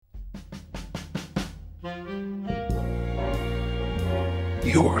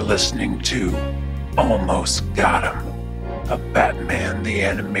You're listening to Almost Got Him, a Batman the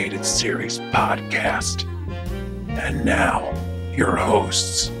Animated Series podcast. And now, your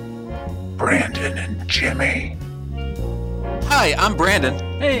hosts, Brandon and Jimmy. Hi, I'm Brandon.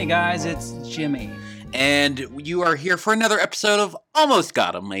 Hey guys, it's Jimmy. And you are here for another episode of Almost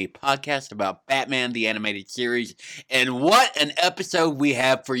Got Him, a podcast about Batman the Animated Series. And what an episode we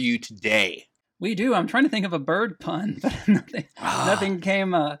have for you today. We do. I'm trying to think of a bird pun, but nothing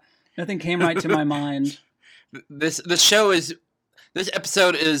came right to my mind. This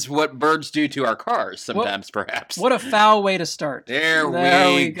episode is what birds do to our cars sometimes, perhaps. What a foul way to start. There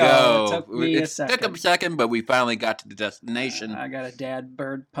we go. It took me a second. Took a second, but we finally got to the destination. I got a dad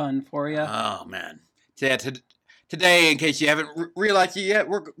bird pun for you. Oh, man. Yeah, today, in case you haven't realized it yet,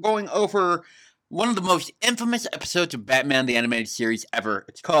 we're going over one of the most infamous episodes of Batman the Animated Series ever.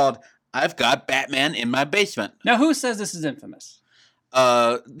 It's called I've Got Batman in My Basement. Now, who says this is infamous?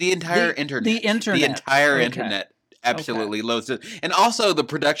 The entire internet. The internet. The entire internet absolutely loathes it. And also, the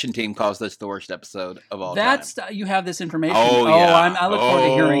production team calls this the worst episode of all time. You have this information. Oh, yeah. I look forward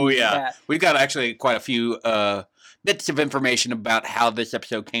to hearing that. We've got actually quite a few bits of information about how this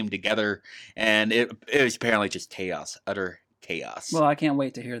episode came together, and it was apparently just chaos, utter chaos. Well, I can't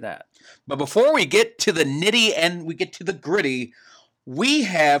wait to hear that. But before we get to the nitty and we get to the gritty, we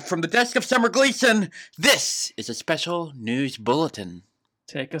have, from the desk of Summer Gleason, this is a special news bulletin.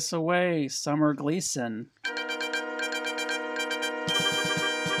 Take us away, Summer Gleason.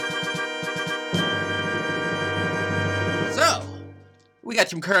 So, we got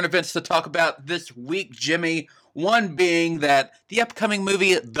some current events to talk about this week, Jimmy. One being that the upcoming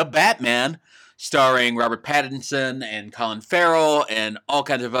movie, The Batman, starring Robert Pattinson and Colin Farrell and all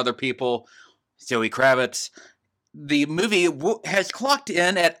kinds of other people, Zoe Kravitz, the movie has clocked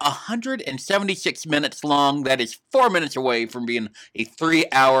in at 176 minutes long. That is 4 minutes away from being a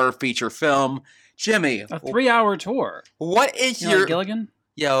 3-hour feature film. Jimmy. A 3-hour tour. What is your... Like Gilligan?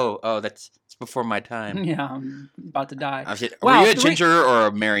 That's before my time. Yeah, I'm about to die. Were you a Ginger or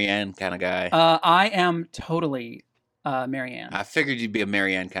a Marianne kind of guy? I am totally Marianne. I figured you'd be a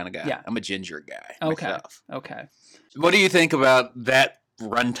Marianne kind of guy. Yeah. I'm a Ginger guy myself. Okay. What do you think about that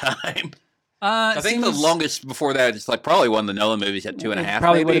runtime? I think the longest before that is like probably one of the Nolan movies at 2.5.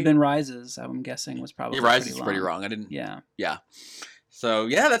 Probably would have been Rises. I'm guessing was probably. Yeah, Rises is pretty long. I didn't. Yeah. So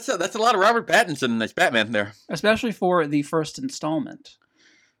yeah, that's a lot of Robert Pattinson as Batman there, especially for the first installment.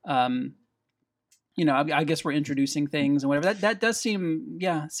 I guess we're introducing things and whatever. That does seems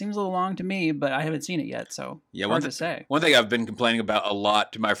a little long to me, but I haven't seen it yet, so hard to say. One thing I've been complaining about a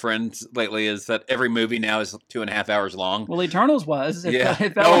lot to my friends lately is that every movie now is 2.5 hours long. Well, Eternals was.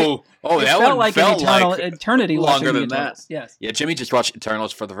 It felt like an eternity longer than that. Yes. Yeah, Jimmy just watched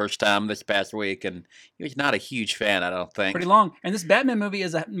Eternals for the first time this past week, and he was not a huge fan, I don't think. Pretty long. And this Batman movie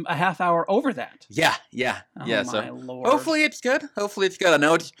is a half hour over that. Yeah. Oh, my Lord. Hopefully it's good. I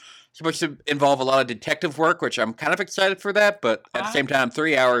know it's supposed to involve a lot of detective work, which I'm kind of excited for that, but at the same time,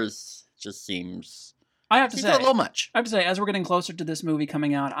 3 hours just seems... I have to say, a little much. I have to say, as we're getting closer to this movie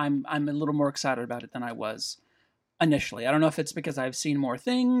coming out, I'm a little more excited about it than I was initially. I don't know if it's because I've seen more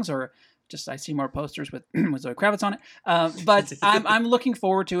things or just I see more posters with Zoe Kravitz on it, but I'm looking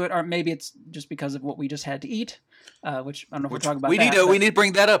forward to it, or maybe it's just because of what we just had to eat, which I don't know if we're talking about. We need to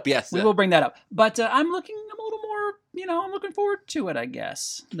bring that up. Yes, we will bring that up. But I'm a little more. I'm looking forward to it, I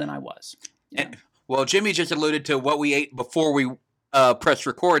guess, than I was. Yeah. Well, Jimmy just alluded to what we ate before we press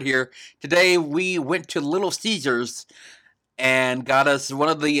record here. Today, we went to Little Caesars and got us one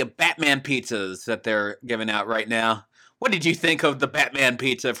of the Batman pizzas that they're giving out right now. What did you think of the Batman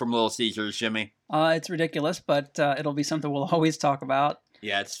pizza from Little Caesars, Jimmy? It's ridiculous, but it'll be something we'll always talk about.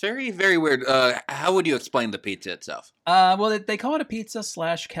 Yeah, it's very, very weird. How would you explain the pizza itself? Well, they call it a pizza /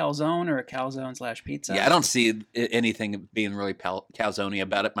 calzone or a calzone / pizza. Yeah, I don't see anything being really calzone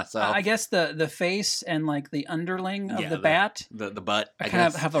about it myself. I guess the face and like the underling of the bat. The butt, I kind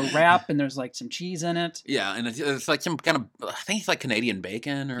guess. of have a wrap and there's like some cheese in it. Yeah, and it's like some kind of, I think it's like Canadian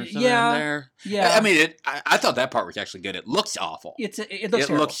bacon or something in there. Yeah. I mean, I thought that part was actually good. It looks awful. It looks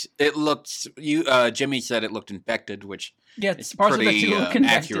terrible. It looks, Jimmy said it looked infected, which it's parts of it do look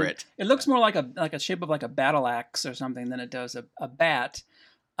infected. Accurate. It looks more like a shape of like a battle axe or something than it does a bat.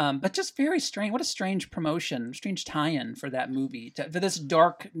 But just very strange. What a strange promotion, strange tie-in for that movie, for this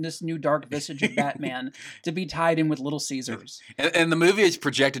new dark visage of Batman to be tied in with Little Caesars. And the movie is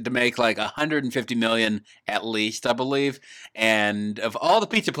projected to make like 150 million at least, I believe. And of all the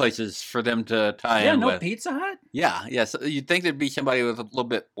pizza places for them to tie in with, Pizza Hut. Yeah. So you'd think there'd be somebody with a little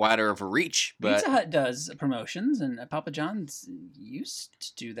bit wider of a reach, but Pizza Hut does promotions, and Papa John's used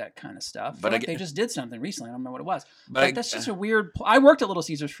to do that kind of stuff. But they just did something recently. I don't remember what it was. But That's just a weird. I worked at Little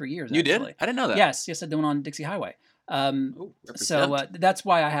Caesars for years. You actually. did? I didn't know that. Yes, I did one on Dixie Highway. So that's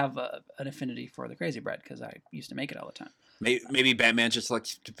why I have an affinity for the Crazy Bread, because I used to make it all the time. Maybe Batman just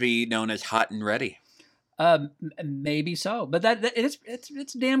likes to be known as hot and ready. Maybe so, but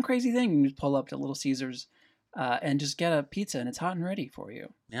it's a damn crazy thing. You just pull up to Little Caesars and just get a pizza, and it's hot and ready for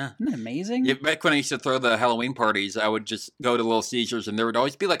you. Yeah, isn't that amazing? Yeah, back when I used to throw the Halloween parties, I would just go to Little Caesars, and there would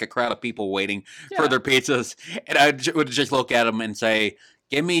always be like a crowd of people waiting for their pizzas, and I would just look at them and say,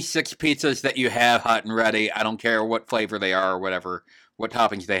 "Give me 6 pizzas that you have hot and ready. I don't care what flavor they are or whatever, what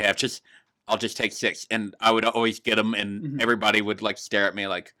toppings they have. I'll just take 6." And I would always get them, and everybody would like stare at me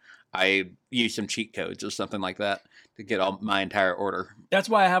like I used some cheat codes or something like that to get all my entire order. That's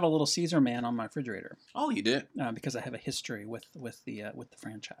why I have a Little Caesar man on my refrigerator. Oh, you did? Because I have a history with the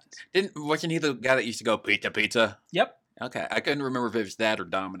franchise. Wasn't he the guy that used to go pizza? Yep. Okay, I couldn't remember if it was that or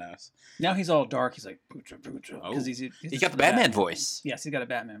Domino's. Now he's all dark. He's like pizza, because he's got the Batman voice. Yes, he's got a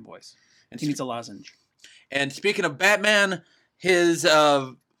Batman voice. And he needs a lozenge. And speaking of Batman, his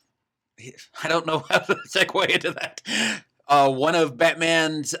I don't know how to segue into that. One of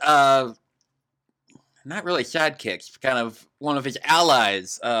Batman's not really sidekicks, kind of one of his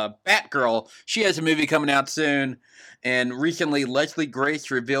allies, Batgirl. She has a movie coming out soon, and recently Leslie Grace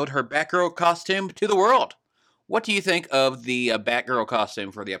revealed her Batgirl costume to the world. What do you think of the Batgirl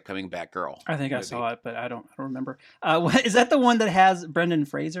costume for the upcoming Batgirl? I think movie? I saw it, but I don't remember. Is that the one that has Brendan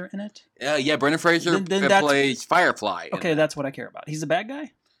Fraser in it? Yeah, Brendan Fraser plays Firefly. Okay, that's what I care about. He's a bad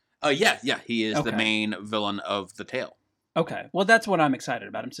guy? Yeah, he is the main villain of the tale. Okay, well, that's what I'm excited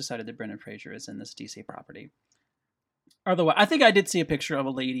about. I'm just excited that Brendan Fraser is in this DC property. Otherwise, I think I did see a picture of a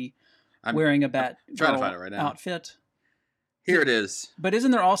lady wearing a Batgirl trying to find it right now. Outfit. Here it is. But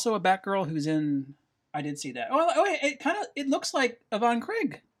isn't there also a Batgirl who's in? I did see that. Oh, it looks like Yvonne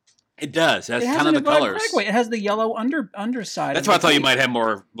Craig. It does. That's kind of the colors. Wait, it has the yellow underside. That's why I thought you might have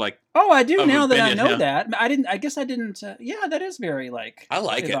more like. Oh, I do now that I know that. I didn't. I guess I didn't. Yeah, that is very like. I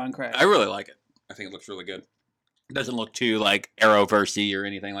like Yvonne Craig. I really like it. I think it looks really good. It doesn't look too like Arrowversey or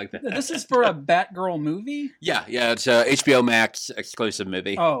anything like that. This is for a Batgirl movie? Yeah, it's a HBO Max exclusive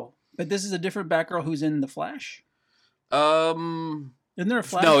movie. Oh, but this is a different Batgirl who's in The Flash? Isn't there a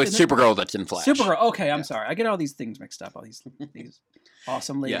Flash? No, it's Supergirl that's in Flash. Supergirl. Okay, I'm sorry. I get all these things mixed up. All these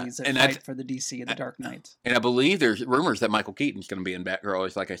awesome ladies that fight for the DC in the Dark Knight. And I believe there's rumors that Michael Keaton's going to be in Batgirl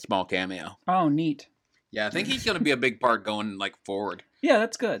as like a small cameo. Oh, neat. Yeah, I think he's going to be a big part going like forward. Yeah,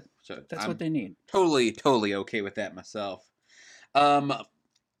 that's good. So that's what they need. Totally okay with that myself. And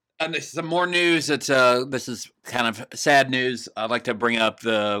some more news. This is kind of sad news. I'd like to bring up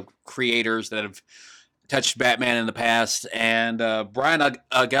the creators that have touched Batman in the past. And Brian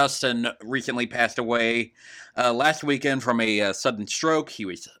Augustyn recently passed away last weekend from a sudden stroke. He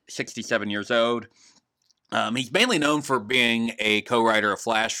was 67 years old. He's mainly known for being a co-writer of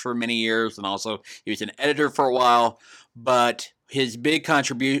Flash for many years, and also he was an editor for a while. But his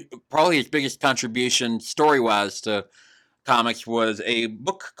probably his biggest contribution story-wise to comics was a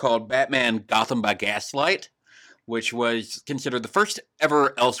book called Batman Gotham by Gaslight, which was considered the first ever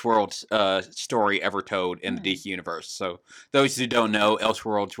Elseworlds story ever told in the DC universe. So those who don't know,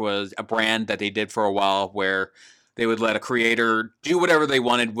 Elseworlds was a brand that they did for a while where they would let a creator do whatever they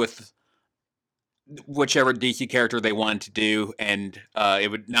wanted with whichever DC character they wanted to do, and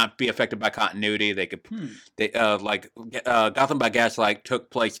it would not be affected by continuity. They could, Gotham by Gaslight took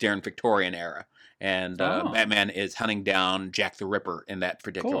place during Victorian era, and Batman is hunting down Jack the Ripper in that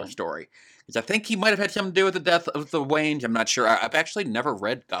particular story. Because I think he might have had something to do with the death of the Waynes. I'm not sure. I've actually never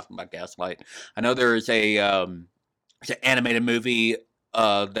read Gotham by Gaslight. I know there is an animated movie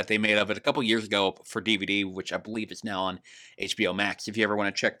that they made of it a couple years ago for DVD, which I believe is now on HBO Max. If you ever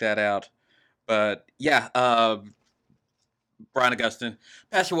want to check that out. But yeah, Brian Augustyn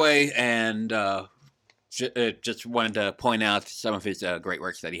passed away, and just wanted to point out some of his great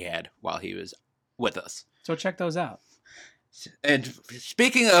works that he had while he was with us. So check those out. And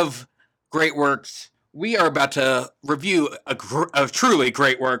speaking of great works, we are about to review a truly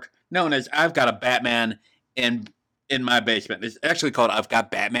great work known as I've Got a Batman in my Basement. It's actually called I've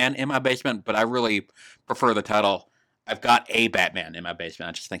Got Batman in My Basement, but I really prefer the title I've Got a Batman in My Basement.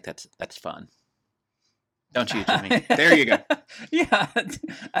 I just think that's fun. Don't you, Jimmy? There you go. Yeah,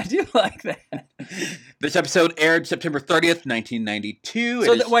 I do like that. This episode aired September 30th,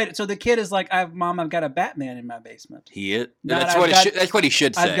 1992. So the kid is like, Mom, I've got a Batman in my basement. That's what he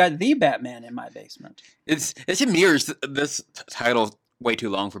should say. I've got the Batman in my basement. It mirrors this title way too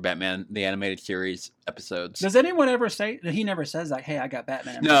long for Batman, the animated series episodes. Does anyone ever say that? He never says like, hey, I got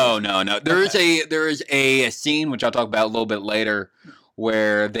Batman in my basement. No. There is a scene, which I'll talk about a little bit later,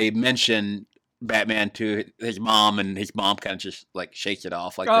 where they mention Batman to his mom, and his mom kind of just like shakes it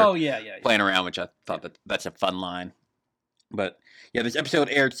off, like playing around, which I thought that's a fun line. But yeah, this episode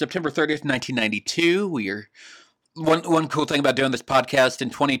aired September 30th, 1992. One cool thing about doing this podcast in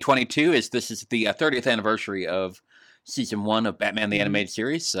 2022 is this is the 30th anniversary of season 1 of Batman the Animated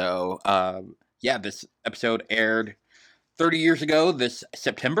Series. So this episode aired 30 years ago this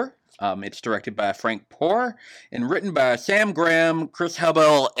September. It's directed by Frank Poor and written by Sam Graham, Chris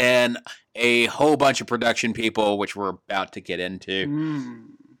Hubble, and a whole bunch of production people, which we're about to get into.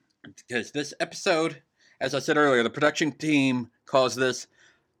 Because this episode, as I said earlier, the production team calls this,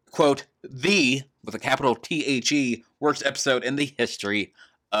 quote, the, with a capital THE, worst episode in the history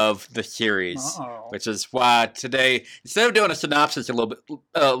of the series. Which is why today, instead of doing a synopsis a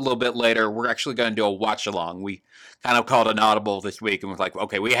little bit later, we're actually going to do a watch along. We kind of called an audible this week and was like,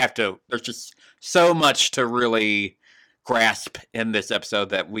 okay, there's just so much to really grasp in this episode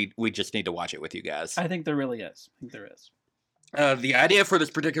that we just need to watch it with you guys. I think there really is. There is. The idea for this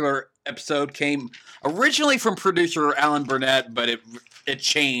particular episode came originally from producer Alan Burnett, but it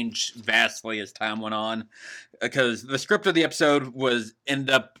changed vastly as time went on, because the script of the episode ended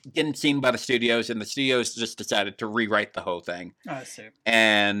up getting seen by the studios, and the studios just decided to rewrite the whole thing. I see.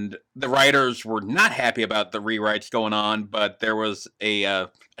 And the writers were not happy about the rewrites going on, but there was a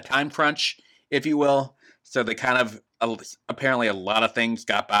time crunch, if you will. So they kind of apparently a lot of things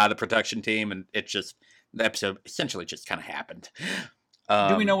got by the production team, and the episode essentially just kind of happened.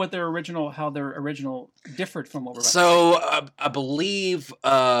 Do we know what how their original differed from what we're about So I believe,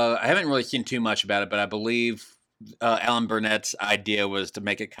 I haven't really seen too much about it, but I believe Alan Burnett's idea was to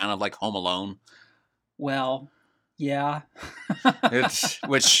make it kind of like Home Alone. Well, yeah.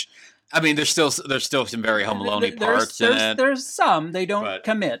 Which, I mean, there's still some very Home Alone-y parts in it. There's some. They don't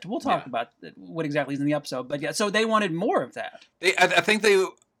commit. We'll talk about what exactly is in the episode. But yeah, so they wanted more of that.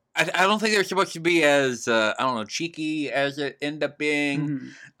 I don't think they're supposed to be as, cheeky as it ended up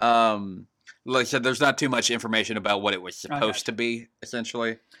being. Mm-hmm. Like I said, there's not too much information about what it was supposed to be,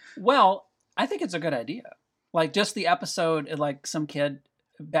 essentially. Well, I think it's a good idea. Like, just the episode, like some kid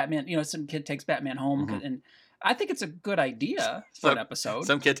takes Batman home, and I think it's a good idea for an episode.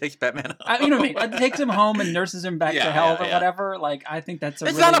 Some kid takes Batman home. You know what I mean? Takes him home and nurses him back to health or whatever. Like, I think that's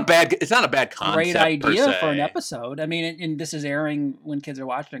it's not a bad concept. Great idea for an episode. I mean, and this is airing when kids are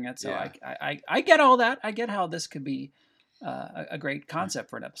watching it, so I get all that. I get how this could be a great concept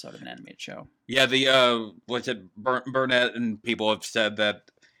for an episode of an animated show. Yeah, Burnett and people have said that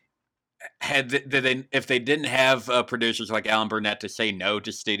if they didn't have producers like Alan Burnett to say no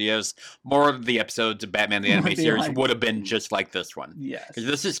to studios, more of the episodes of Batman the Animated Series would have been just like this one. Yes. Because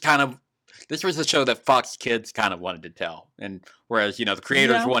this was the show that Fox Kids kind of wanted to tell. And whereas, the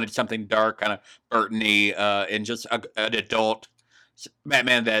creators wanted something dark, kind of Burton-y, and just an adult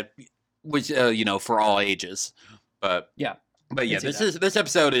Batman that was, for all ages. But yeah, this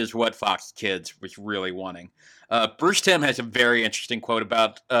episode is what Fox Kids was really wanting. Bruce Timm has a very interesting quote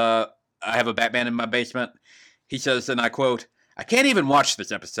about I have a Batman in my basement. He says, and I quote, "I can't even watch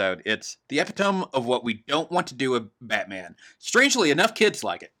this episode. It's the epitome of what we don't want to do with Batman. Strangely enough, kids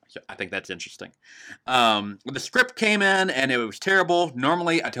like it." So I think that's interesting. The script came in and it was terrible.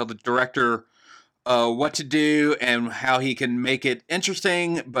 Normally, I tell the director what to do and how he can make it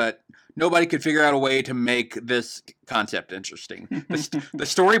interesting, but nobody could figure out a way to make this concept interesting. The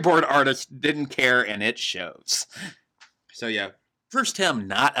storyboard artist didn't care, and it shows. So yeah, Bruce Timm,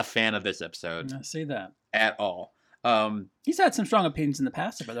 not a fan of this episode. I see that at all. He's had some strong opinions in the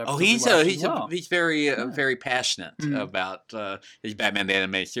past about that. He's very passionate about his Batman the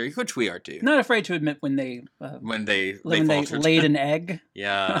Animated Series, which we are too. Not afraid to admit when they laid an egg.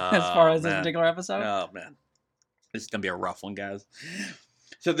 Yeah, as far as this particular episode. Oh man, this is gonna be a rough one, guys.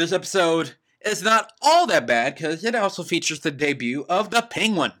 So this episode is not all that bad because it also features the debut of the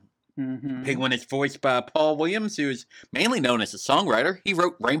Penguin. Mm-hmm. Penguin is voiced by Paul Williams, who is mainly known as a songwriter. He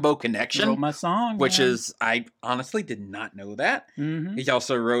wrote Rainbow He Connection, wrote my song, which man. is, I honestly did not know that. Mm-hmm. He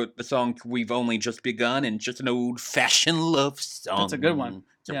also wrote the song We've Only Just Begun and just an old-fashioned love song. That's a good one.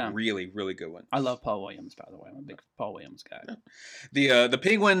 It's a Yeah. really, really good one. I love Paul Williams, by the way. I'm a big Paul Williams guy. The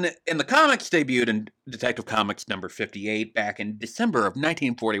Penguin in the comics debuted in Detective Comics number 58 back in December of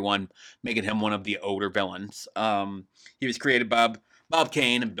 1941, making him one of the older villains. He was created by Bob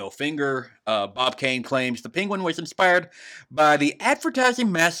Kane and Bill Finger. Bob Kane claims the Penguin was inspired by the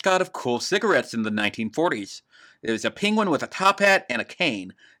advertising mascot of Cool Cigarettes in the 1940s. It was a penguin with a top hat and a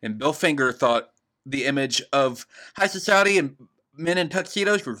cane, and Bill Finger thought the image of high society and men in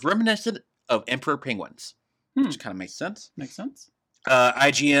tuxedos was reminiscent of emperor penguins, which kind of makes sense. Makes sense.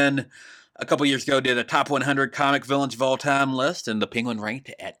 IGN a couple years ago did a top 100 comic villains of all time list, and the Penguin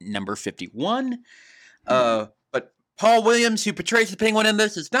ranked at number 51. But Paul Williams, who portrays the Penguin in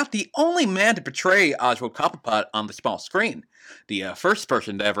this, is not the only man to portray Oswald Cobblepot on the small screen. The first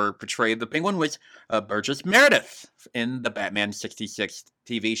person to ever portray the Penguin was Burgess Meredith in the Batman 66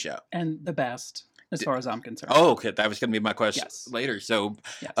 TV show. And the best, as far as I'm concerned. Oh, okay. That was going to be my question later. So,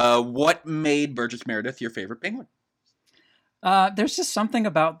 what made Burgess Meredith your favorite Penguin? There's just something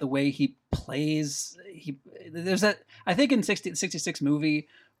about the way he plays. There's that, I think in 66 movie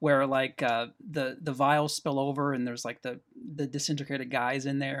where like the vials spill over and there's like the disintegrated guys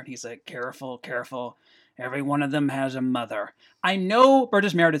in there and he's like, careful, careful. Every one of them has a mother. I know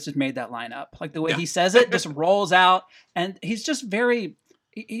Burgess Meredith just made that line up. Like the way he says it just rolls out, and he's just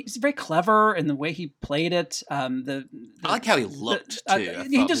he's very clever in the way he played it. I like how he looked too.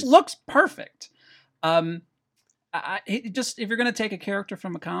 He just looks perfect. If you're going to take a character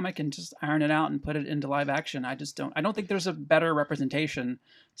from a comic and just iron it out and put it into live action, I don't think there's a better representation,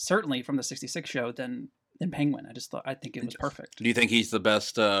 certainly from the 66 show than Penguin. I think it was perfect. Do you think he's the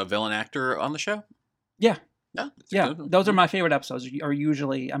best villain actor on the show? Yeah. No, yeah. Those are my favorite episodes. Are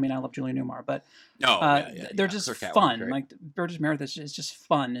usually, I mean, I love Julie Newmar, but they're just fun. Like Burgess Meredith is just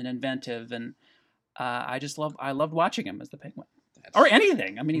fun and inventive, and I loved watching him as the Penguin or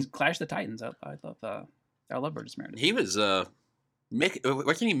anything. I mean, he's Clash of the Titans. I love Burgess Meredith. He was Mick.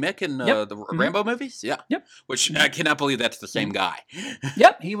 Wasn't he Mick in the Rambo movies? Yeah. Yep. Which I cannot believe that's the same guy.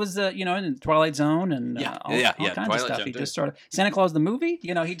 Yep. He was in Twilight Zone and all kinds Twilight of stuff. Zone He too. just sort of Santa Claus the movie.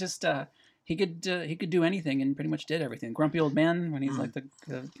 He just he could do anything and pretty much did everything. Grumpy Old Man when he's like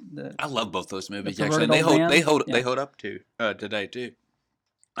the. I love both those movies. The Actually, perverted they old man. hold up to today too.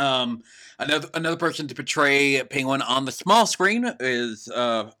 Another person to portray Penguin on the small screen is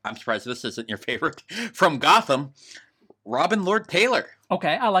I'm surprised this isn't your favorite, from Gotham, Robin Lord Taylor.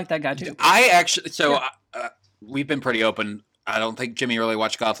 Okay, I like that guy too. We've been pretty open. I don't think Jimmy really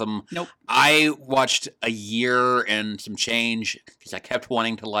watched Gotham. Nope. I watched a year and some change because I kept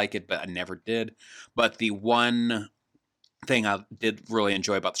wanting to like it, but I never did. But the one thing I did really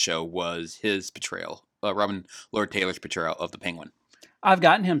enjoy about the show was his portrayal, Robin Lord Taylor's portrayal of the Penguin. I've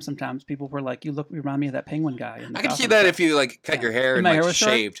gotten him sometimes. People were like, "You remind me of that Penguin guy." I can see that if you like cut your hair and my hair like was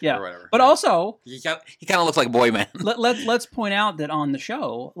short? shaved or whatever. But also, he kind of looks like a boy man. let's point out that on the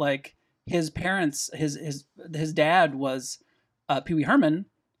show, like his parents, his dad was Pee Wee Herman,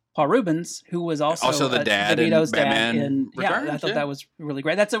 Paul Rubens, who was also the dad DeVito's in Batman dad. Returns, I thought that was really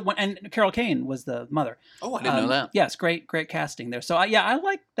great. And Carol Kane was the mother. Oh, I didn't know that. Yes, great casting there. So I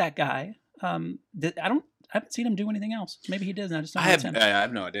like that guy. I haven't seen him do anything else. Maybe he did, and I just don't know. I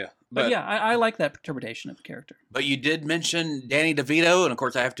have no idea. But yeah, I like that interpretation of the character. But you did mention Danny DeVito, and of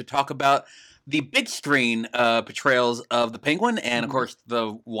course I have to talk about the big screen portrayals of the Penguin, and of course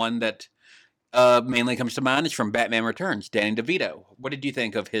the one that mainly comes to mind is from Batman Returns, Danny DeVito. What did you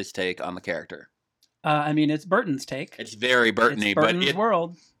think of his take on the character? I mean, it's Burton's take. It's very Burton-y, it's Burton's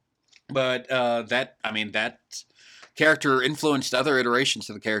world. But that character influenced other iterations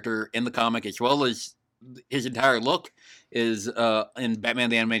of the character in the comic, as well as his entire look is in Batman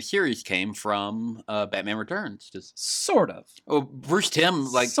the Animated Series came from Batman Returns. Sort of. Oh, Bruce Timm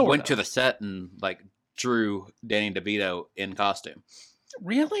went to the set and drew Danny DeVito in costume.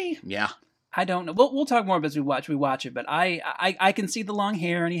 Really? Yeah. I don't know. We'll talk more as we watch it. But I can see the long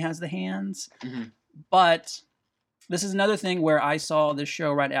hair and he has the hands. Mm-hmm. But this is another thing where I saw this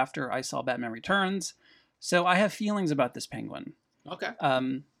show right after I saw Batman Returns, so I have feelings about this Penguin. Okay.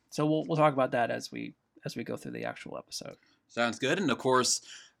 So we'll talk about that as we go through the actual episode. Sounds good. And of course,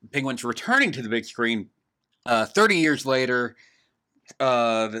 Penguin's returning to the big screen 30 years later.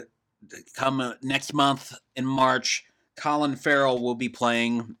 Come next month in March, Colin Farrell will be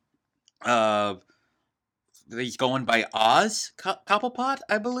playing. He's going by Oz Cobblepot,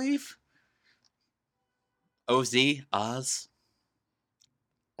 I believe. OZ, Oz.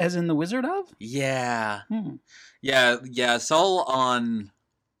 As in the Wizard of? Yeah. Hmm. Yeah. I saw on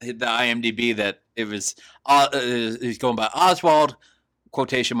the IMDb that it was he's going by Oswald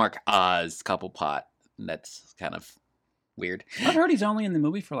quotation mark Oz Cobblepot. And that's kind of weird. I've heard he's only in the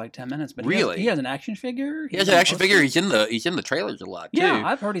movie for like 10 minutes, but Really? he has an action figure. He has an action figure. He's in the trailers a lot too. Yeah,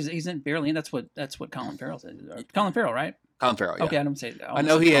 I've heard he's in barely, and that's what Colin Farrell said. Colin Farrell, right? Colin Farrell. Yeah. Okay, I don't say. I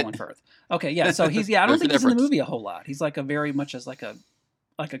know he had. Colin Firth. Okay, yeah. So he's I don't There's think a he's in the difference. movie a whole lot. He's like a very much as like a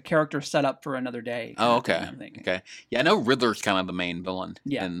character set up for another day. Oh, okay. I'm thinking. Okay. Yeah, I know Riddler's kind of the main villain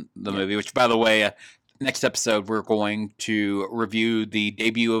in the Yeah. movie. Which, by the way, next episode we're going to review the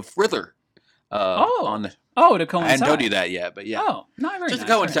debut of Riddler. On the, to I coincide. hadn't told you that yet, but yeah. Oh, not very Just nice,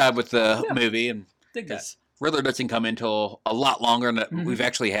 to coincide with the Yeah. movie, and Dig that. because Riddler doesn't come until a lot longer, and Mhm. we've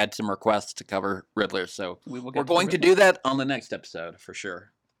actually had some requests to cover Riddler, so We will we're going to do that on the next episode for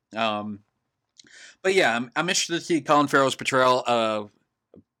sure. But yeah, I'm interested to see Colin Farrell's portrayal.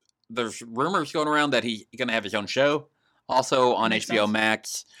 There's rumors going around that he's going to have his own show, also on Makes HBO sense.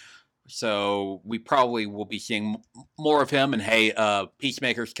 Max. So we probably will be seeing more of him. And hey,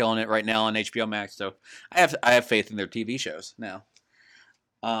 Peacemaker's killing it right now on HBO Max. So I have faith in their TV shows now.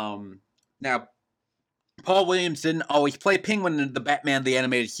 Now, Paul Williams didn't always play Penguin in the Batman the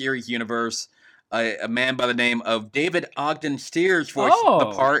Animated Series universe. A man by the name of David Ogden Stiers voiced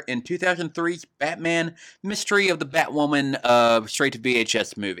the part in 2003's Batman Mystery of the Batwoman straight to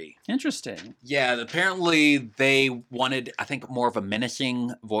VHS movie. Interesting. Yeah, apparently they wanted, I think, more of a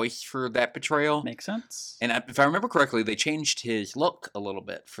menacing voice for that portrayal. Makes sense. And if I remember correctly, they changed his look a little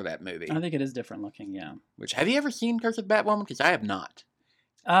bit for that movie. I think it is different looking. Yeah. Which, have you ever seen Curse of Batwoman? Because I have not.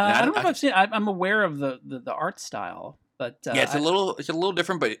 I don't know if I've seen. I'm aware of the art style, but yeah, it's a little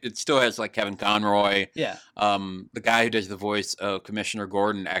different, but it still has like Kevin Conroy. Yeah. The guy who does the voice of Commissioner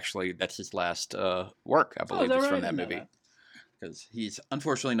Gordon, actually, that's his last work, I believe, is from that movie, because he's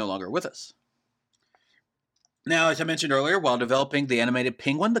unfortunately no longer with us. Now, as I mentioned earlier, while developing the animated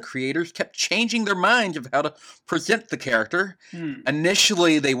Penguin, the creators kept changing their minds of how to present the character.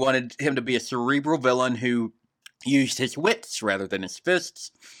 Initially, they wanted him to be a cerebral villain who used his wits rather than his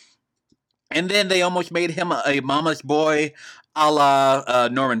fists. And then they almost made him a mama's boy a la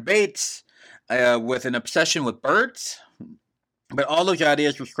Norman Bates with an obsession with birds. But all those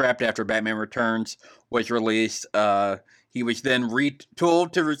ideas were scrapped after Batman Returns was released. He was then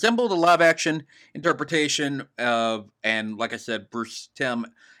retooled to resemble the live-action interpretation of, and like I said, Bruce Timm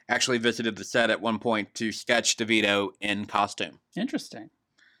actually visited the set at one point to sketch DeVito in costume. Interesting.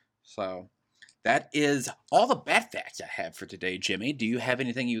 So that is all the Bat Facts I have for today, Jimmy. Do you have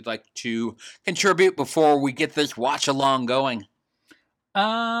anything you'd like to contribute before we get this watch-along going?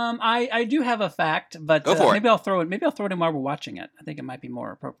 I do have a fact, but Go for it. maybe I'll throw it. Maybe I'll throw it in while we're watching it. I think it might be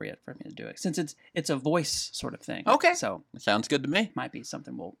more appropriate for me to do it since it's a voice sort of thing. Okay. So Sounds good to me. might be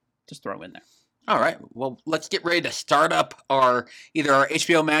something we'll just throw in there. All right. Well, let's get ready to start up either our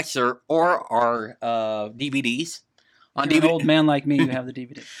HBO Max or our DVDs. On You're DVD, an old man like me, you have the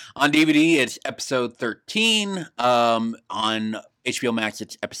DVD. On DVD, it's episode 13. On HBO Max,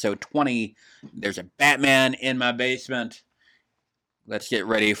 it's episode 20. There's a Batman in my basement. Let's get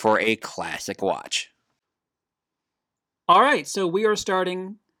ready for a classic watch. All right, so we are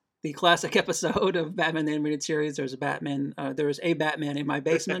starting the classic episode of Batman the Animated Series. There's a Batman. There is a Batman in my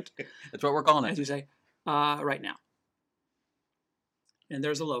basement, That's what we're calling as it. you say, right now. And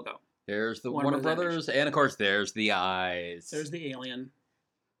there's a logo. There's the Warner Warner Brothers. Brothers, and of course, there's the eyes. There's the alien.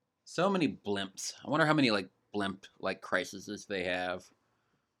 So many blimps. I wonder how many blimp crises they have.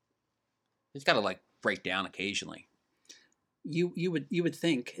 It's got to break down occasionally. You would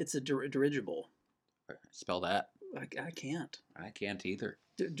think it's a dirigible. Spell that. I can't. I can't either.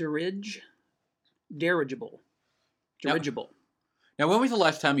 Dirigible. Yep. Dirigible. Now, when was the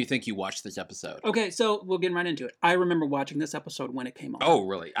last time you think you watched this episode? Okay, so we'll get right into it. I remember watching this episode when it came on. Oh,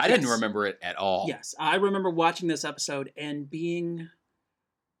 really? I didn't Yes. remember it at all. Yes, I remember watching this episode and being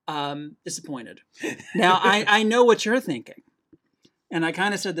disappointed. Now, I know what you're thinking, and I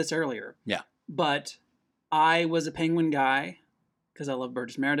kind of said this earlier. Yeah. But I was a Penguin guy because I love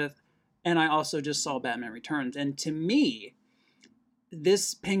Burgess Meredith, and I also just saw Batman Returns, and to me,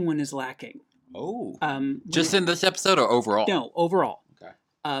 this Penguin is lacking. Oh. Just in this episode or overall? No, overall. Okay.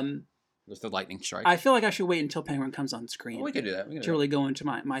 Um, With the lightning strike? I feel like I should wait until Penguin comes on screen. we could do that. To really go into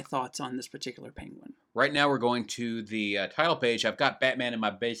my thoughts on this particular Penguin. Right now, we're going to the title page. I've got Batman in my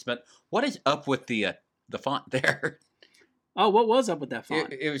basement. What is up with the font there? Oh, what was up with that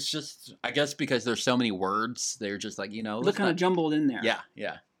font? It was just, I guess, because there's so many words. They're just Look kind of jumbled in there.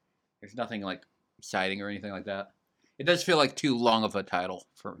 Yeah. There's nothing exciting or anything like that. It does feel like too long of a title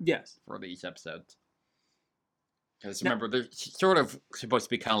for Yes. these episodes. Because remember, they're sort of supposed to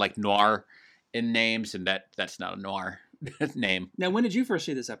be kind of like noir in names, and that's not a noir name. Now, when did you first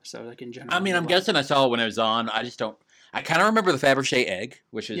see this episode? Like in general? I mean, I'm guessing I saw it when it was on. I just don't. I kind of remember the Fabergé egg,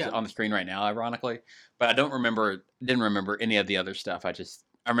 which is Yeah. on the screen right now, ironically, but I didn't remember any of the other stuff. I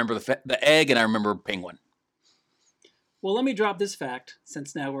remember the egg, and I remember Penguin. Well, let me drop this fact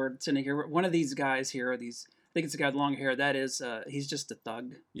since now we're sitting here. One of these guys here, I think it's a guy with long hair. That is, he's just a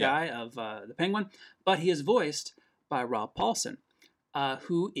thug guy of the Penguin, but he is voiced by Rob Paulsen,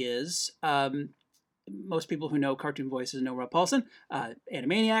 who is most people who know cartoon voices know Rob Paulsen,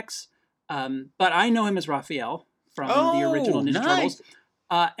 Animaniacs, but I know him as Raphael from the original Ninja Turtles,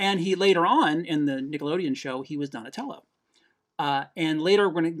 and he later on in the Nickelodeon show he was Donatello. And later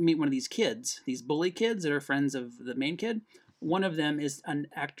we're going to meet one of these kids, these bully kids that are friends of the main kid. One of them is an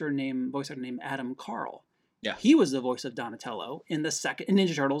voice actor named Adam Carl. Yeah. He was the voice of Donatello in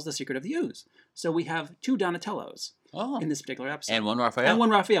Ninja Turtles, The Secret of the Ooze. So we have 2 Donatellos in this particular episode. And one Raphael. And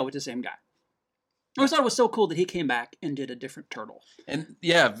one Raphael with the same guy. I always thought it was so cool that he came back and did a different turtle. And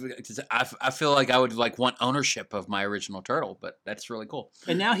yeah, 'cause I feel like I would like want ownership of my original turtle, but that's really cool.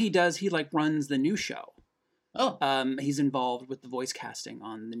 And now he like runs the new show. Oh. He's involved with the voice casting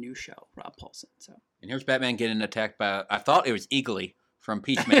on the new show, Rob Paulsen. So. And here's Batman getting attacked by, I thought it was Eagly from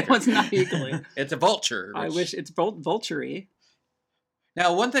Peacemaker. It was not Eagly. It's a vulture. I wish it's vulture-y.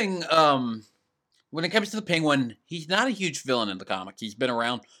 Now, one thing, when it comes to the Penguin, he's not a huge villain in the comics. He's been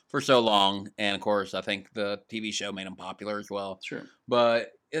around for so long, and of course, I think the TV show made him popular as well. Sure.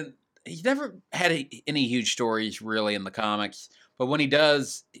 But he's never had any huge stories, really, in the comics. But when he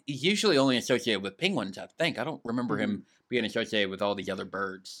does, he's usually only associated with penguins, I think. I don't remember him being associated with all these other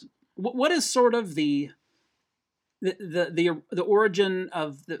birds. What is sort of the origin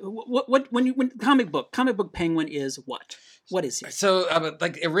of the when comic book Penguin is what? What is he? So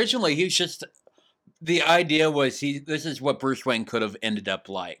like originally he was just, the idea was this is what Bruce Wayne could have ended up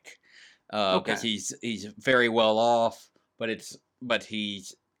like. Because he's very well off, but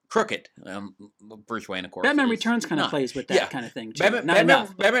he's crooked. Bruce Wayne, of course. Batman Returns kind of plays with that kind of thing too.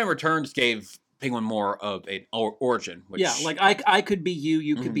 Batman Returns gave Penguin more of an origin. Which, like I could be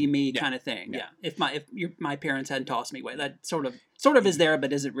you could be me kind of thing. Yeah. If my parents hadn't tossed me away, that sort of is there,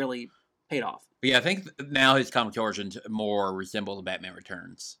 but is it really paid off? But yeah, I think now his comic origins more resemble the Batman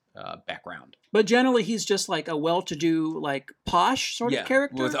Returns background. But generally, he's just like a well-to-do, like posh sort of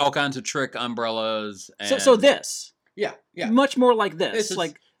character with all kinds of trick umbrellas. And... So this. Yeah. Much more like this.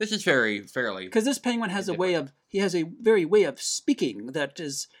 This is very fairly, because this Penguin has a very way of speaking that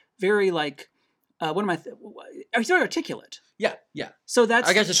is very like he's very articulate. Yeah. So that's,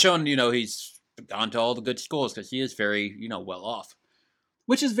 I guess it's shown, he's gone to all the good schools because he is very, well off.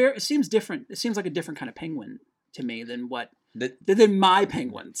 Which is it seems different. It seems like a different kind of penguin to me than than my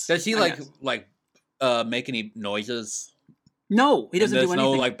penguins. Does he make any noises? No, he doesn't do anything.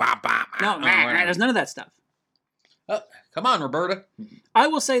 No like bah, bah, no, there's none of that stuff. Oh, come on, Roberta. I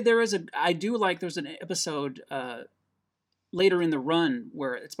will say there's an episode later in the run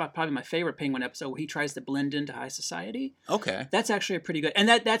where it's probably my favorite Penguin episode, where he tries to blend into high society. Okay. That's actually a pretty good, and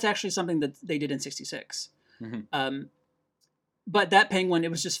that's actually something that they did in '66. Mm-hmm. But that Penguin, it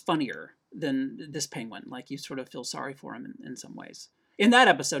was just funnier than this Penguin. Like, you sort of feel sorry for him in some ways. In that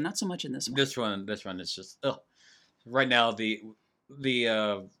episode, not so much in this one. This one is just right now the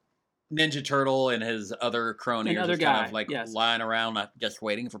Ninja Turtle and his other cronies are kind of lying around, just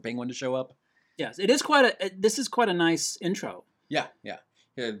waiting for Penguin to show up. Yes, it is this is quite a nice intro. Yeah.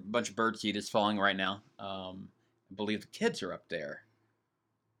 A bunch of birdseed is falling right now. I believe the kids are up there.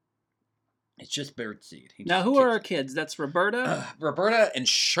 It's just birdseed. Now, who are our kids? That's Roberta? Roberta and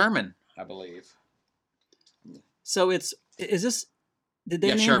Sherman, I believe. So did they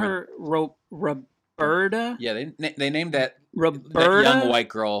name Sherman. her Roberta? Yeah, they named that Roberta? That young white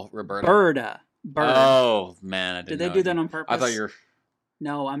girl Roberta. Berta. Oh, man, I didn't know. Did they do that on purpose? I thought you're...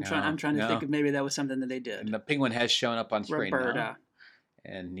 No, I'm trying to think if maybe that was something that they did. And the Penguin has shown up on screen Roberta. now.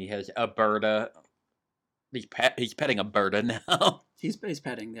 And he has a Berta. He's petting a Berta now. He's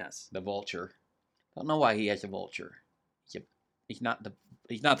petting, yes. The vulture. I don't know why he has a vulture. He's not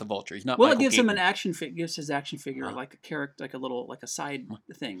the vulture. He's not. Well, Michael it gives Keaton. him gives his action figure like a character, like a side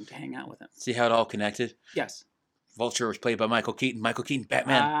thing to hang out with him. See how it all connected? Yes. Vulture was played by Michael Keaton. Michael Keaton,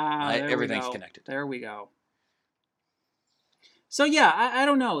 Batman. Everything's connected. There we go. So yeah, I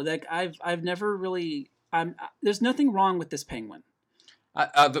don't know. Like I've never really. There's nothing wrong with this Penguin.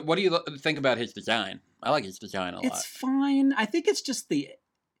 What do you think about his design? I like his design a lot. It's fine. I think it's just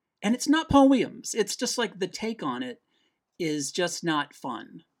and it's not Paul Williams. It's just like the take on it is just not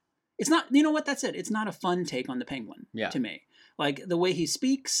fun. It's not. You know what? That's it. It's not a fun take on the Penguin to me. Like the way he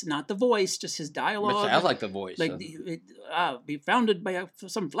speaks, not the voice, just his dialogue. I like the voice. Like be founded by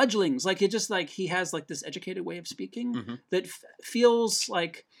some fledglings. Like it just like he has like this educated way of speaking that feels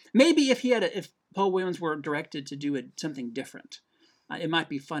like maybe if Paul Williams were directed to do something different, it might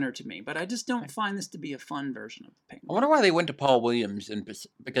be funner to me. But I just don't find this to be a fun version of the Penguin. I wonder why they went to Paul Williams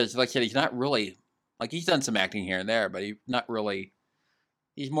because, like I said, he's not really like he's done some acting here and there, but he's not really.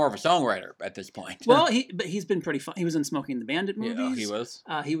 He's more of a songwriter at this point. Well, he's been pretty fun. He was in Smokey and the Bandit movies. Yeah, he was.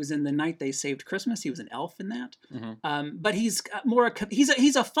 He was in The Night They Saved Christmas. He was an elf in that. Mm-hmm. But he's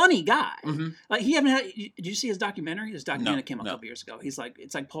he's a funny guy. Mm-hmm. Like did you see his documentary? His documentary came out a couple years ago. It's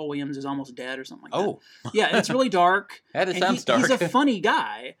like Paul Williams is almost dead or something like that. Yeah, it's really dark. That sounds dark. He's a funny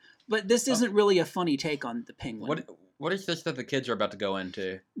guy, but this isn't really a funny take on the Penguin. What is this that the kids are about to go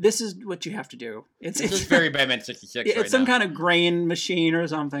into? This is what you have to do. It's very Batman 66 right now. It's some kind of grain machine or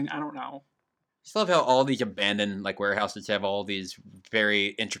something. I don't know. I just love how all these abandoned like warehouses have all these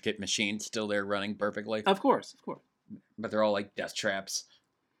very intricate machines still there running perfectly. Of course. But they're all like death traps.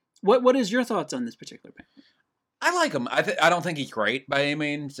 What is your thoughts on this particular Penguin? I like him. I don't think he's great by any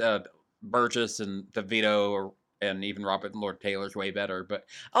means. Burgess and DeVito and even Robert Lord Taylor's way better, but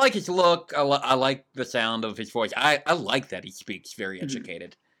I like his look. I like the sound of his voice. I like that he speaks very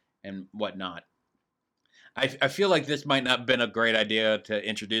educated and whatnot. I feel like this might not have been a great idea to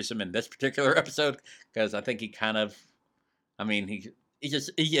introduce him in this particular episode because I think he kind of, he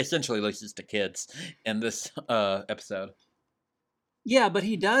essentially listens to kids in this episode. Yeah, but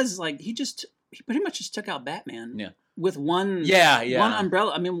he does he pretty much just took out Batman. Yeah. With one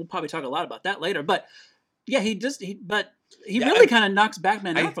umbrella. We'll probably talk a lot about that later, but. Yeah, he really kind of knocks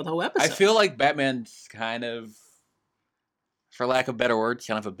Batman out for the whole episode. I feel like Batman's kind of, for lack of better words,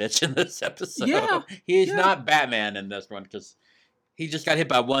 kind of a bitch in this episode. Yeah, he's not Batman in this one because he just got hit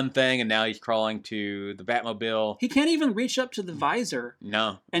by one thing and now he's crawling to the Batmobile. He can't even reach up to the visor.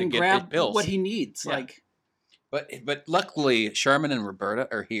 No, and grab what he needs. Yeah. But luckily Sherman and Roberta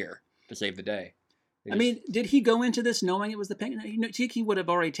are here to save the day. Did he go into this knowing it was the Penguin? He would have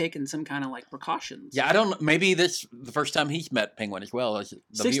already taken some kind of precautions. Yeah, I don't know. Maybe this the first time he's met Penguin as well as the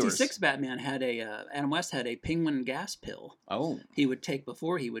 66 viewers. Batman had Adam West had a Penguin gas pill. Oh. He would take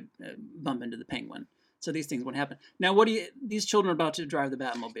before he would bump into the Penguin. So these things wouldn't happen. Now, these children are about to drive the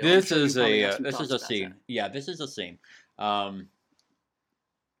Batmobile. This is a scene. That. Yeah, this is a scene. I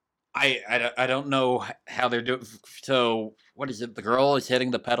don't know how they're doing. So what is it? The girl is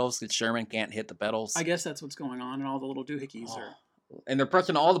hitting the pedals because Sherman can't hit the pedals. I guess that's what's going on, and all the little doohickeys are. And they're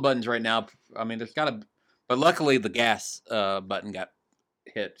pressing all the buttons right now. There's got to, but luckily the gas button got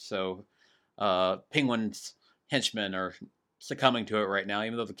hit. So Penguin's henchmen are succumbing to it right now,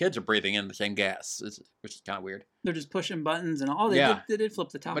 even though the kids are breathing in the same gas, which is kind of weird. They're just pushing buttons and all. They did flip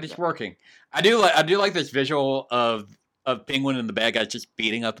the top. But it's working. I do like this visual of Penguin and the bad guys just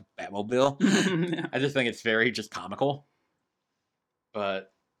beating up the Batmobile. Yeah. I just think it's very just comical.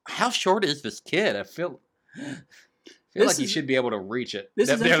 But how short is this kid? I feel like he should be able to reach it. This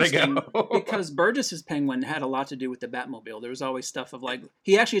is interesting because Burgess's Penguin had a lot to do with the Batmobile. There was always stuff of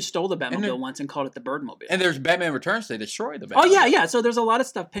he actually stole the Batmobile once and called it the Birdmobile. And there's Batman Returns, they destroy the Batmobile. Oh yeah. So there's a lot of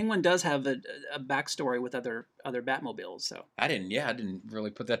stuff. Penguin does have a backstory with other Batmobiles. So I didn't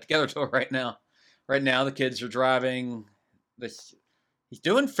really put that together till right now. Right now, the kids are driving. He's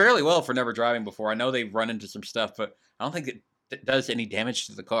doing fairly well for never driving before. I know they've run into some stuff, but I don't think it does any damage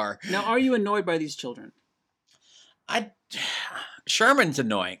to the car. Now, are you annoyed by these children? Sherman's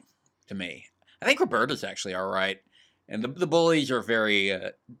annoying to me. I think Roberta's actually all right, and the bullies are very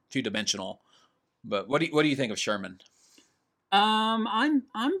two-dimensional. But what do you think of Sherman? I'm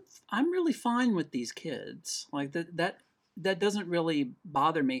really fine with these kids. That doesn't really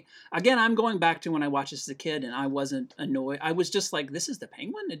bother me. Again, I'm going back to when I watched this as a kid and I wasn't annoyed. I was just like, this is the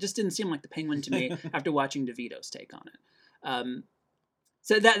Penguin? It just didn't seem like the Penguin to me after watching DeVito's take on it.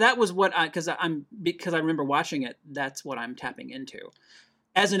 So that was what because I remember watching it, that's what I'm tapping into.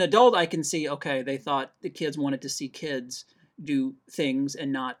 As an adult, I can see, okay, they thought the kids wanted to see kids do things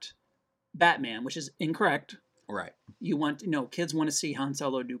and not Batman, which is incorrect. Right. Kids want to see Han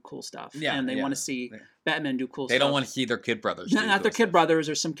Solo do cool stuff. Yeah. And they want to see Batman do cool stuff. They don't want to see their kid brothers. Not their kid brothers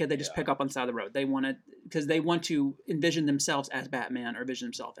or some kid they just pick up on the side of the road. They want to, because they want to envision themselves as Batman or envision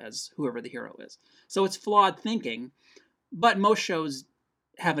themselves as whoever the hero is. So it's flawed thinking, but most shows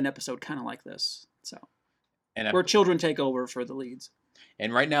have an episode kind of like this. So, where children take over for the leads.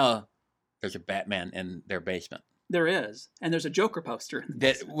 And right now, there's a Batman in their basement. There is, and there's a Joker poster.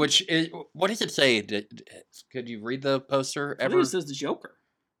 Which is, what does it say? Could you read the poster ever? It says the Joker.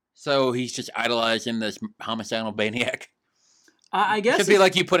 So he's just idolizing this homicidal maniac. I guess Should be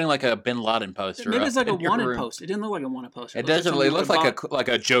like you putting like a Bin Laden poster. maybe it's like a in your wanted room. poster. It didn't look like a wanted poster. It doesn't. someone It looks would've like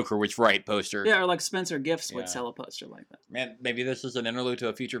a Joker was right poster. Yeah, or like Spencer Gifts would Yeah. sell a poster like that. Man, maybe this is an interlude to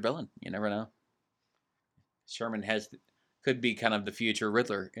a future villain. You never know. Sherman could be kind of the future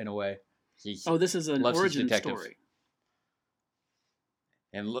Riddler in a way. He's, Oh, this is an loves his origin detective. story.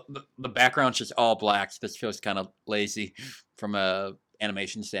 And the background's just all black. This feels kind of lazy from a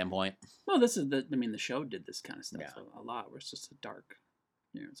animation standpoint. Well, this is the show did this kind of stuff Yeah. a lot, where it's just a dark,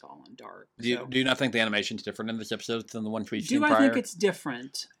 it's all in dark. Do you not think the animation's different in this episode than the ones we've seen Do I prior? think it's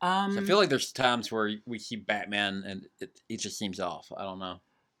different? I feel like there's times where we see Batman and it just seems off. I don't know.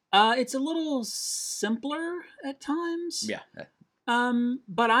 It's a little simpler at times. Yeah.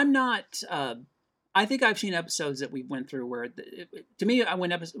 But I'm not. I think I've seen episodes that we went through where, to me,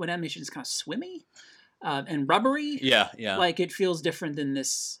 when animation is kind of swimmy and rubbery. Yeah, yeah. Like it feels different than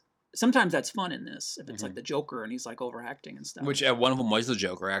this. Sometimes that's fun in this if it's Mhm. like the Joker and he's like overacting and stuff. Which one of them was the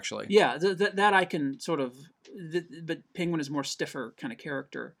Joker, actually. Yeah, that I can sort of. But Penguin is more stiffer kind of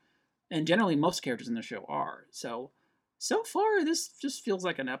character, and generally most characters in the show are. So far, this just feels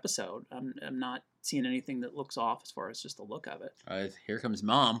like an episode. I'm not seeing anything that looks off as far as just the look of it. Here comes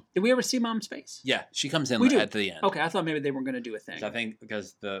Mom. Did we ever see Mom's face? Yeah, she comes in We do. at the end. Okay, I thought maybe they weren't going to do a thing. I think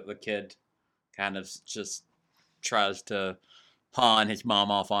because the kid kind of just tries to pawn his mom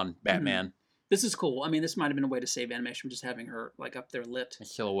off on Batman. This is cool. I mean, this might have been a way to save animation, just having her like up there lit. A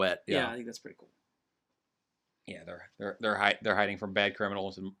silhouette. Yeah, Yeah. I think that's pretty cool. Yeah, they're hiding from bad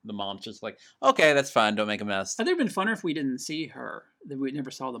criminals, and the mom's just like, okay, that's fine. Don't make a mess. I think it'd been funner if we didn't see her. That we never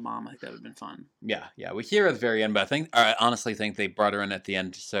saw the mom. I think that would have been fun. Yeah, yeah. We hear her at the very end, but I honestly think they brought her in at the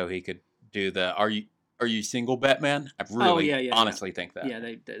end so he could do the "Are you single, Batman?" I really, honestly think that. Yeah,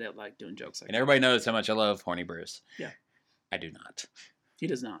 they like doing jokes like And that. everybody knows how much I love Horny Bruce. Yeah. I do not. He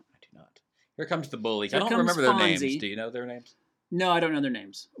does not. I do not. Here comes the bullies. Here I don't comes remember their Fonzie. names. Do you know their names? No, I don't know their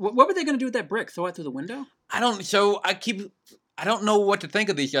names. What were they going to do with that brick? Throw it through the window? I don't. So I don't know what to think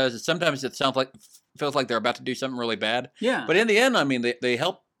of these guys. Sometimes it feels like they're about to do something really bad. Yeah. But in the end, I mean, they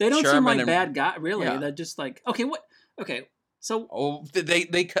help. They don't seem Sherman like and- bad guys, really. Yeah. They're just like, okay, what? Okay, so Oh,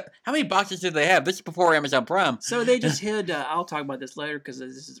 they cut. How many boxes did they have? This is before Amazon Prime. they just hid. I'll talk about this later because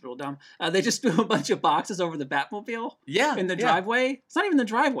this is real dumb. They just threw a bunch of boxes over the Batmobile Yeah. in the yeah, driveway. It's not even the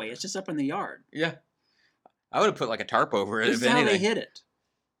driveway. It's just up in the yard. Yeah. I would have put like a tarp over it. This If is how they anything. hid it.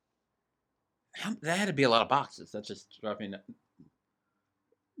 That had to be a lot of boxes. That's just. I mean,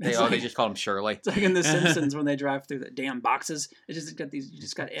 they It's like, just call them Shirley. it's like in The Simpsons when they drive through the damn boxes. It just got these. You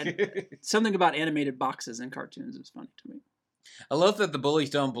just got something about animated boxes in cartoons is funny to me. I love that the bullies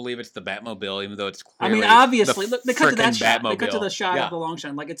don't believe it's the Batmobile, even though it's. I mean, clearly obviously, the look. They cut to that frickin' shot. They cut to Batmobile. the shot Yeah. of the long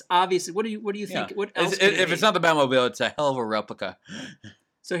shot. Like it's obviously. What do you Yeah. think? What else? could it If it's be? not the Batmobile, it's a hell of a replica.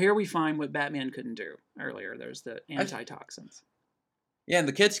 So here we find what Batman couldn't do earlier. There's the antitoxins. Yeah, and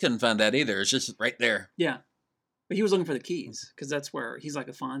the kids couldn't find that either. It's just right there. Yeah. But he was looking for the keys because that's where he's like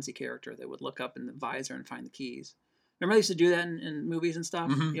a Fonzie character that would look up in the visor and find the keys. Remember they used to do that in movies and stuff?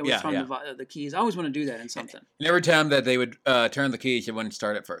 Mhm. You always Yeah, find yeah. the keys. I always want to do that in something. And every time that they would turn the keys, it wouldn't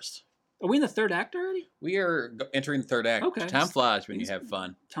start at first. Are we in the third act already? We are entering the third act. Okay. Time flies when you have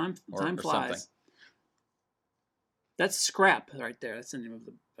fun. Time Or flies. something. That's Scrap right there. That's the name of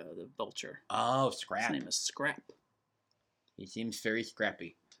the vulture. Oh, His Scrap. name is Scrap. He seems very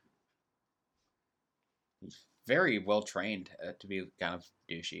scrappy. He's very well trained to be kind of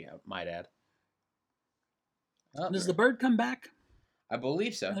douchey, I might add. Oh, Does the bird come back I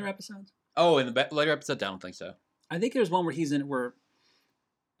believe so. in other episodes? Oh, in the later episodes, I don't think so. I think there's one where he's in where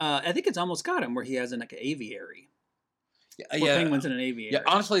I think it's Almost Got Him where he has like an aviary. Where Penguin's in an aviary. Yeah,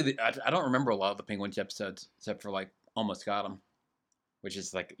 honestly, I don't remember a lot of the Penguins episodes except for like Almost Got Him, which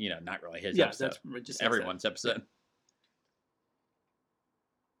is like, not really his episode. That's just Everyone's episode.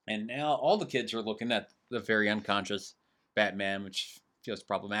 And now all the kids are looking at the very unconscious Batman, which feels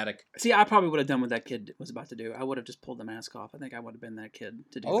problematic. See, I probably would have done what that kid was about to do. I would have just pulled the mask off. I think I would have been that kid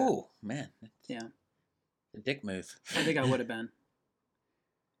to do that. Oh, man. Yeah. The dick move. I think I would have been.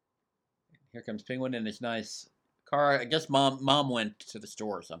 Here comes Penguin in his nice car. I guess mom went to the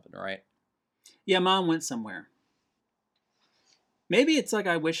store or something, right? Yeah, Mom went somewhere. Maybe it's like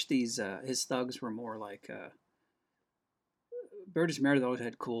I wish these his thugs were more like Burgess Meredith always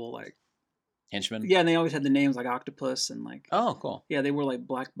had cool like Henchman? yeah, and they always had the names like Octopus and like Oh, cool. yeah, they were like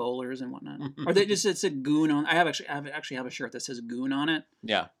black bowlers and whatnot. Or they just it said Goon on. I actually have a shirt that says Goon on it,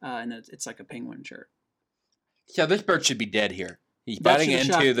 Yeah. and it's like a penguin shirt. So this bird should be dead here. He's That biting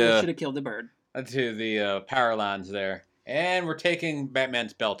should've into should have killed the bird. the power lines there. And we're taking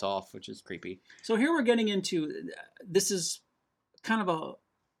Batman's belt off, which is creepy. So here we're getting into this is kind of a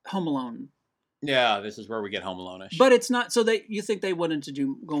Home Alone Yeah, this is where we get Home Alone-ish. But it's not. So you think they wouldn't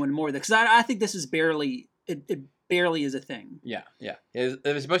go into more of that? Because I think this is barely. It barely is a thing. Yeah. It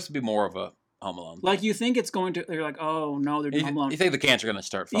was supposed to be more of a Home Alone. Like you think it's going to. They're like, oh no, they're doing Home Alone. You think the cans are going to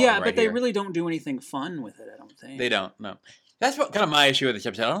start falling? Yeah, right but they here. really don't do anything fun with it. I don't think They don't. No. That's what kind of my issue with this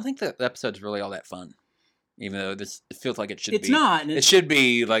episode. I don't think the episode's really all that fun, even though it feels like it should be. It's not. It should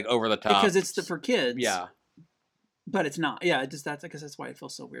be like over the top because it's for kids. Yeah. But it's not. Yeah, I guess that's why it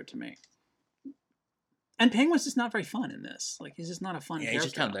feels so weird to me. And Penguin's just not very fun in this. Like, he's just not a fun character. He's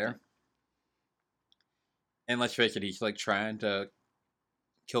just kind of there. And let's face it, he's like trying to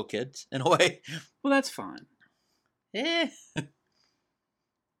kill kids in a way. Well, that's fine. I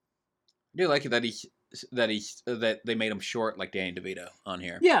do like it that they made him short like Danny DeVito on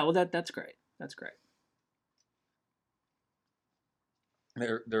here. Yeah, well that's great. That's great.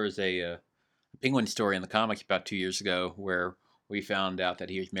 There was a penguin story in the comics about 2 years ago where we found out that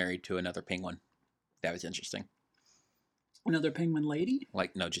he was married to another penguin. That was interesting. Another penguin lady?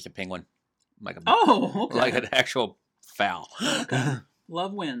 Like, no, just a penguin. Like okay. Like an actual fowl. Okay.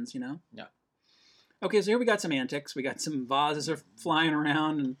 Love wins, Yeah. Okay, so here we got some antics. We got some vases are flying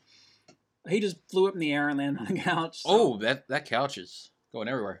around, and he just flew up in the air and landed on the couch. So. Oh, that couch is going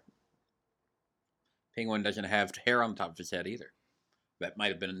everywhere. Penguin doesn't have hair on the top of his head either. That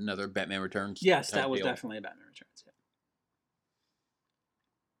might have been another Batman Returns. Yes, that was deal. Definitely a Batman Returns. Yeah.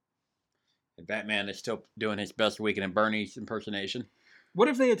 And Batman is still doing his best Weekend at Bernie's impersonation. What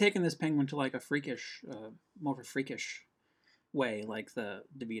if they had taken this penguin to like a freakish, more of a freakish way, like the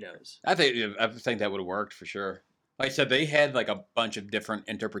DeVitos? I think that would have worked for sure. Like I said, they had like a bunch of different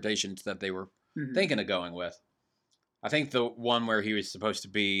interpretations that they were thinking of going with. I think the one where he was supposed to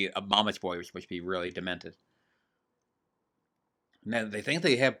be a mama's boy was supposed to be really demented. Now they think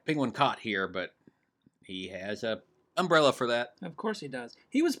they have Penguin caught here, but he has a umbrella for that. Of course he does.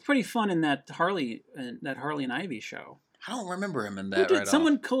 He was pretty fun in that Harley and Ivy show. I don't remember him in that.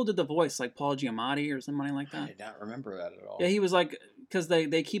 Someone cool did the voice, like Paul Giamatti or somebody like that. I did not remember that at all. Yeah, he was like, because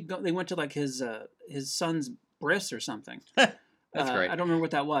they keep going. They went to like his son's bris or something. That's great. I don't remember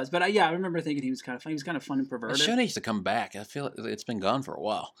what that was, but I remember thinking he was kind of fun. He was kind of fun and perverted. The show needs to come back. I feel it's been gone for a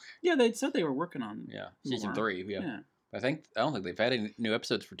while. Yeah, they said they were working on season 3. Yeah. I don't think they've had any new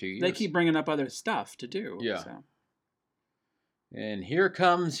episodes for 2 years. They keep bringing up other stuff to do. Yeah. So. And here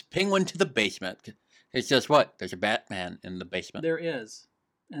comes Penguin to the basement. It's just what? There's a Batman in the basement. There is.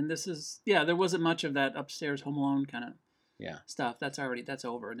 And this is, there wasn't much of that upstairs Home Alone kind of stuff. That's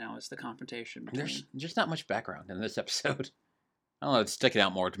over now. It's the confrontation. There's just not much background in this episode. I don't know, it's sticking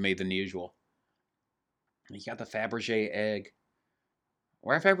out more to me than usual. You got the Fabergé egg.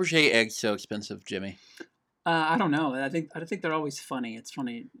 Why are Fabergé eggs so expensive, Jimmy? I don't know. I think they're always funny. It's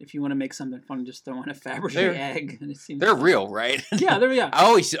funny if you want to make something fun, just throw in a Fabergé egg, and it seems they're funny. Real, right? Yeah, they're I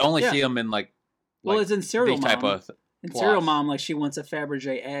always only see them in like. Well, it's in Serial Mom. Type of in Serial Mom, like she wants a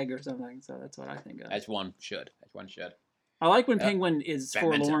Fabergé egg or something. So that's what I think of. As one should. I like when Penguin is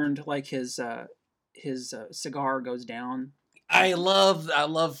forlorn, like his cigar goes down. I love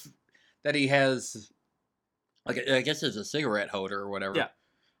that he has, like, I guess it's a cigarette holder or whatever. Yeah.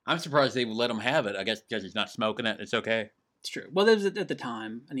 I'm surprised they would let him have it. I guess because he's not smoking it. It's okay. It's true. Well, that was at the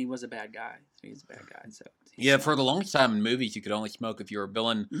time, and he was a bad guy. So he's a bad guy. So for the longest time in movies, you could only smoke if you were a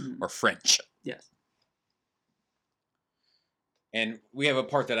villain or French. Yes. And we have a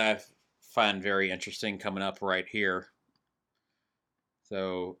part that I find very interesting coming up right here.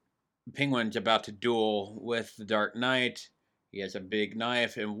 So, Penguin's about to duel with the Dark Knight. He has a big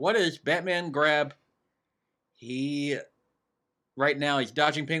knife, and what does Batman grab? Right now he's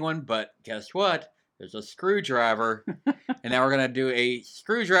dodging Penguin, but guess what? There's a screwdriver, and now we're going to do a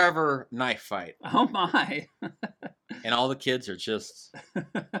screwdriver knife fight. Oh, my. And all the kids are just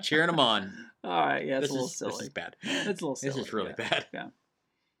cheering him on. All right, yeah, it's a little silly. This is bad. It's a little silly. This is really bad. Yeah.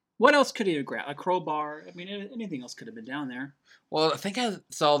 What else could he have grabbed? A crowbar? I mean, anything else could have been down there. Well, I think I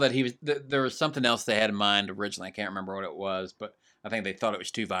saw that there was something else they had in mind originally. I can't remember what it was, but I think they thought it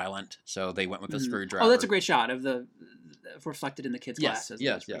was too violent, so they went with the screwdriver. Oh, that's a great shot of the reflected in the kids' glasses.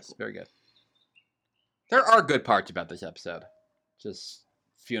 Yes, cool. Very good. There are good parts about this episode, just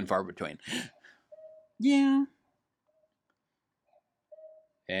few and far between. Yeah.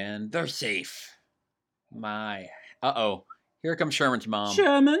 And they're safe. Uh-oh. Here comes Sherman's mom.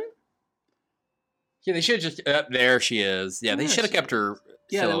 Sherman? Yeah, they should have just... there she is. Yeah, they should have kept her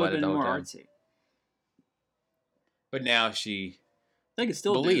silhouetted that would have been the whole more time. artsy. But now she they could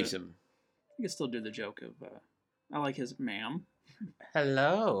still believes him. You could still do the joke of, I like his ma'am.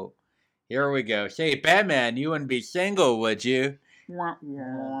 Hello. Here we go. Say, Batman, you wouldn't be single, would you?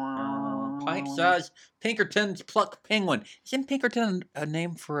 Pint-sized Pinkerton's Pluck Penguin. Isn't Pinkerton a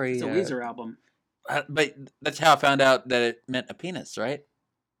name for a... It's a Weezer album. But that's how I found out that it meant a penis, right?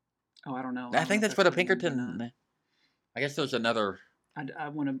 Oh, I don't know. I think that's what a what it means or not. Pinkerton. I guess there's another. I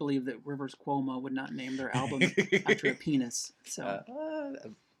want to believe that Rivers Cuomo would not name their album after a penis. So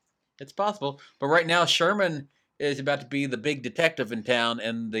It's possible. But right now, Sherman is about to be the big detective in town,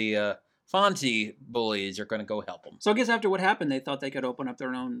 and the Fonzie bullies are going to go help him. So I guess after what happened, they thought they could open up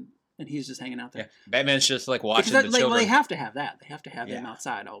their own, and he's just hanging out there. Yeah, Batman's just like watching Because the children. they have to have that. They have to have him Yeah.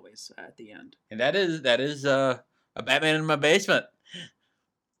 outside always at the end. And that is a Batman in my basement.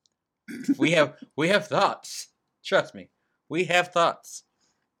 We have thoughts. Trust me, we have thoughts.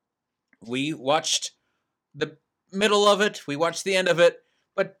 We watched the middle of it. We watched the end of it.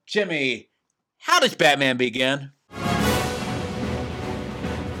 But Jimmy, how does Batman begin? I'm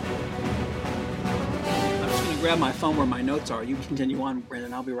just going to grab my phone where my notes are. You continue on,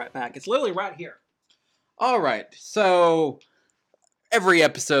 Brandon. I'll be right back. It's literally right here. All right. So every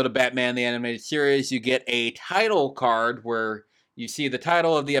episode of Batman the Animated Series, you get a title card where you see the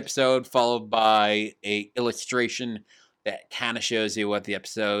title of the episode followed by a illustration that kind of shows you what the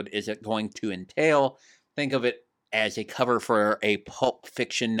episode is going to entail. Think of it as a cover for a pulp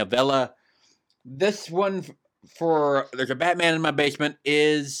fiction novella. This one for There's a Batman in My Basement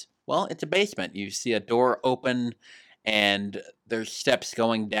is, well, it's a basement. You see a door open and there's steps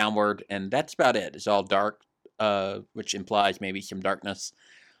going downward, and that's about it. It's all dark, which implies maybe some darkness.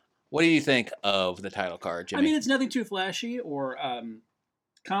 What do you think of the title card, Jimmy? I mean, it's nothing too flashy or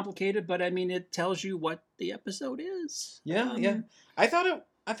complicated, but I mean, it tells you what the episode is. Yeah. I thought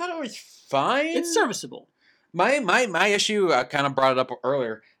it was fine. It's serviceable. My issue, I kind of brought it up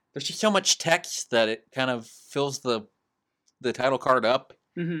earlier. There's just so much text that it kind of fills the title card up.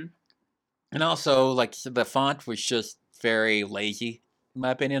 Mm-hmm. And also, like, the font was just very lazy, in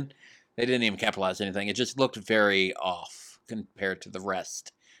my opinion. They didn't even capitalize anything. It just looked very off compared to the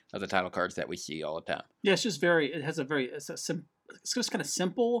rest of the title cards that we see all the time. Yeah, it's just it's just kind of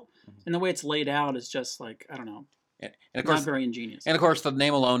simple, and the way it's laid out is just like, I don't know, And of course, not very ingenious. And of course, the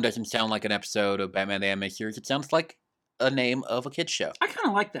name alone doesn't sound like an episode of Batman the Animated Series. It sounds like a name of a kid's show. I kind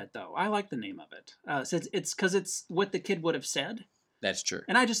of like that, though. I like the name of it. So it's because it's what the kid would have said. That's true.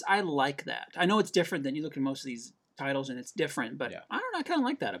 And I like that. I know it's different than you look at most of these titles, and it's different, but Yeah. I don't know. I kind of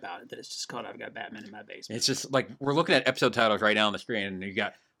like that about it, that it's just called I've Got Batman in My Basement. It's just like we're looking at episode titles right now on the screen, and you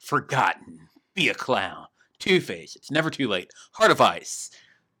got Forgotten, Be a Clown, Two-Face, It's Never Too Late, Heart of Ice.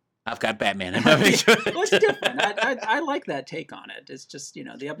 I've got Batman in my basement. Well, it's different. I like that take on it. It's just,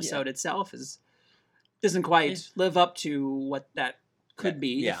 the episode itself doesn't quite live up to what that could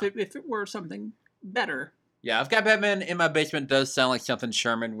be if it were something better. Yeah, I've got Batman in my basement does sound like something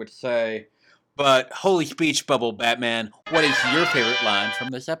Sherman would say. But holy speech bubble, Batman, what is your favorite line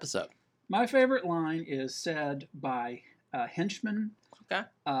from this episode? My favorite line is said by Henchman. Okay.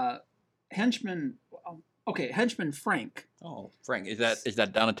 Henchman Frank. Oh, Frank, is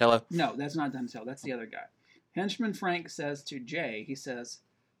that Donatello? No, that's not Donatello. That's the other guy. Henchman Frank says to Jay, he says,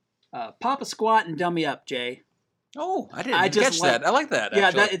 "Pop a squat and dummy up, Jay." Oh, I didn't catch that. I like that. Yeah,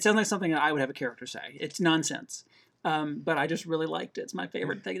 actually. it sounds like something that I would have a character say. It's nonsense, but I just really liked it. It's my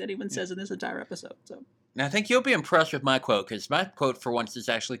favorite thing that even says in this entire episode. So Now, I think you'll be impressed with my quote, because my quote for once is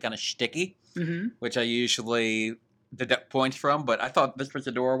actually kind of shticky, mm-hmm. which I usually deduct points from, but I thought this was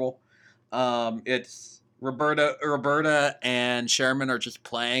adorable. It's Roberta and Sherman are just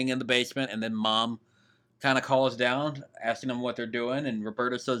playing in the basement, and then Mom kind of calls down, asking them what they're doing, and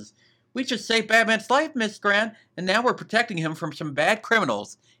Roberta says, "We just saved Batman's life, Miss Grant, and now we're protecting him from some bad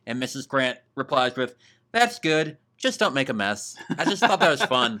criminals." And Mrs. Grant replies with, "That's good, just don't make a mess." I just thought that was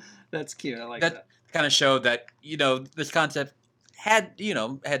fun. That's cute. I like that. Kind of showed that, this concept had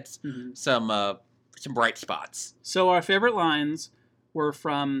Mm-hmm. some bright spots. So our favorite lines were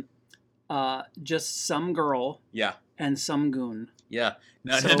from just some girl Yeah. and some goon. Yeah.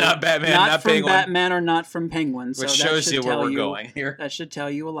 So Not Batman, not not from Penguin. Batman or not from Penguin. So Which that shows should you where tell we're going here. That should tell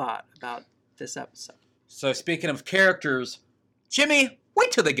you a lot about this episode. So speaking of characters, Jimmy,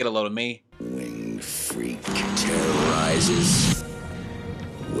 wait till they get a load of me. Winged freak terrorizes.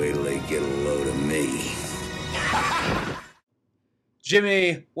 Wait till they get a load of me.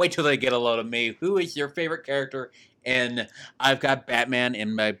 Jimmy, wait till they get a load of me. Who is your favorite character in I've Got Batman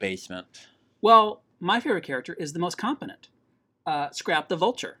in My Basement? Well, my favorite character is the most competent. Scrap the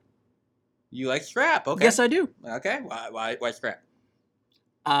Vulture. You like Scrap, okay. Yes, I do. Okay, why Scrap?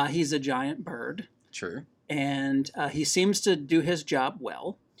 He's a giant bird, True. and he seems to do his job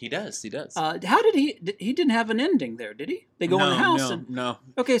well. He does. How did he didn't have an ending there, did he? They go in the house. No.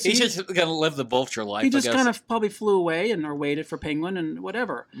 Okay, so He's just going to live the vulture life, he just I guess. kind of probably flew away or waited for Penguin and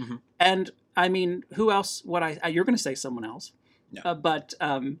whatever. Mm-hmm. And I mean, who else? You're going to say someone else? No. But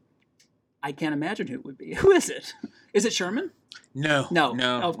I can't imagine who it would be. Who is it? Is it Sherman? No. No.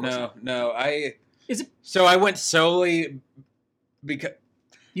 No. Oh, of course no. not. No. Is it? So I went solely because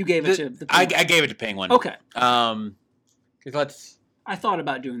You gave it to the I Penguin. gave it to Penguin. Okay. 'Cause I thought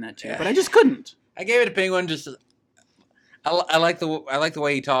about doing that too, Yeah. but I just couldn't. I gave it to Penguin. Just I like the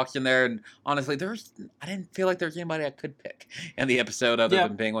way he talks in there, and honestly, I didn't feel like there's anybody I could pick in the episode other Yeah.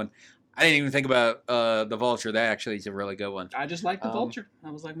 than Penguin. I didn't even think about the Vulture. That actually is a really good one. I just liked the Vulture. I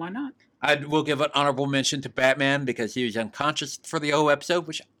was like, why not? I will give an honorable mention to Batman because he was unconscious for the whole episode,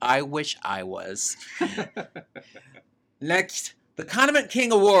 which I wish I was. Next, the Condiment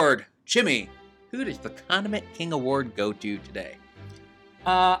King Award. Jimmy, who does the Condiment King Award go to today?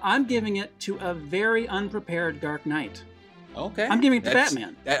 I'm giving it to a very unprepared Dark Knight. Okay. I'm giving it to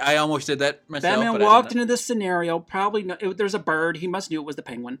Batman. I almost did that myself. Batman but I walked didn't. into this scenario, probably there's a bird. He must knew it was the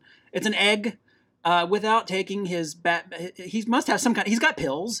Penguin. It's an egg. Without taking his he must have some kind. He's got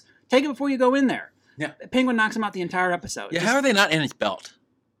pills. Take it before you go in there. Yeah. Penguin knocks him out the entire episode. Yeah, how are they not in his belt?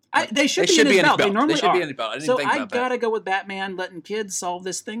 They should be in his belt. They normally They should are. be in his belt. I didn't So think I about gotta that. go with Batman, letting kids solve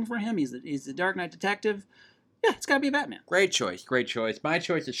this thing for him. He's the Dark Knight detective. Yeah, it's gotta be Batman. Great choice. Great choice. My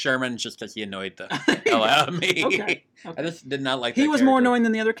choice is Sherman just because he annoyed the hell out of me. Okay. I just did not like He that was more character. annoying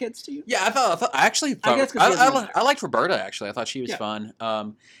than the other kids to you. Yeah, I actually thought guess 'cause he has more I liked Roberta actually. I thought she was Yeah.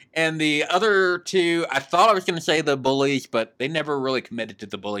 fun. And the other two, I thought I was going to say the bullies, but they never really committed to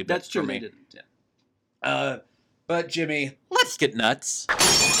the bully bit That's true. for They me. didn't. Yeah. But Jimmy, let's get nuts. Now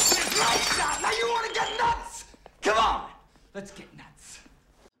you want to get nuts? Come on, let's get nuts.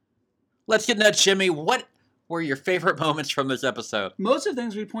 Let's get nuts, Jimmy. What were your favorite moments from this episode? Most of the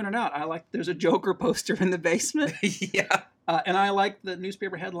things we pointed out, I like. There's a Joker poster in the basement, Yeah. and I like the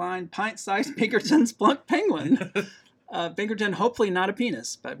newspaper headline: "Pint-sized Pinkerton splunked penguin." Pinkerton, hopefully not a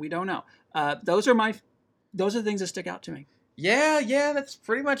penis, but we don't know. Those are the things that stick out to me. Yeah, that's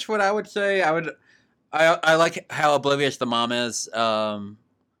pretty much what I would say. I like how oblivious the mom is.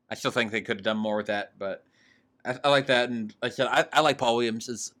 I still think they could have done more with that, but I like that. And like I said, I like Paul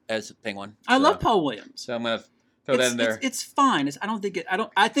Williams as Penguin. I love Paul Williams. So I'm gonna throw that in there. It's fine.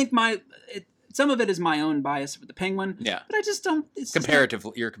 I think some of it is my own bias with the Penguin. Yeah. But I just don't. It's just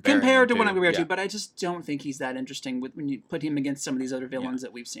Comparatively, you're comparing compared to him what I'm compared yeah. to, but I just don't think he's that interesting when you put him against some of these other villains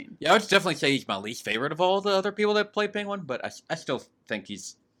that we've seen. Yeah, I would definitely say he's my least favorite of all the other people that play Penguin, but I still think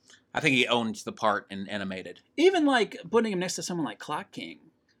I think he owns the part in animated. Even like putting him next to someone like Clock King.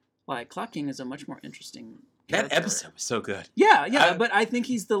 Like Clock King is a much more interesting That character. episode was so good. Yeah, but I think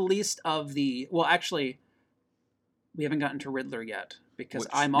he's the least of the. Well, actually, we haven't gotten to Riddler yet because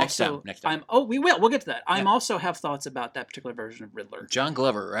I'm next also. time. We'll get to that. I Yeah. also have thoughts about that particular version of Riddler, John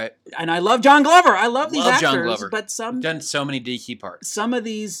Glover, right? and I love John Glover. I love these Love actors, John Glover. but Done so many DC parts. some of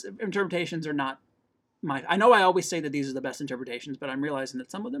these interpretations are not my. I know I always say that these are the best interpretations, but I'm realizing that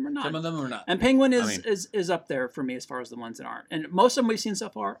some of them are not. Some of them are not. And Penguin I mean- is up there for me as far as the ones that aren't, and most of them we've seen so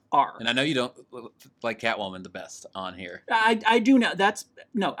far are. And I know you don't like Catwoman the best on here. I do know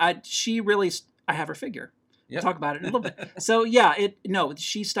she really. I have her figure. Yep. Talk about it in a little bit. So yeah,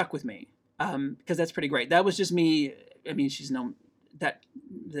 she stuck with me because that's pretty great. That was just me. I mean, she's no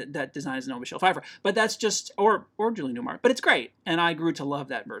that design is no Michelle Pfeiffer, but that's just or Julie Newmar. But it's great, and I grew to love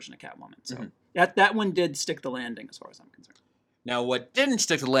that version of Catwoman. So that one did stick the landing as far as I'm concerned. Now, what didn't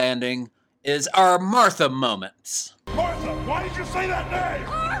stick the landing is our Martha moments. Martha, why did you say that name?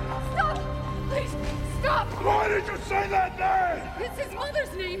 Stop! Please, stop! Why did you say that name? It's his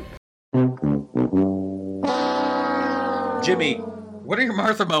mother's name. Jimmy, what are your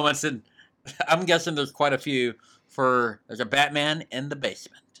Martha moments? And I'm guessing there's quite a few. There's a Batman in the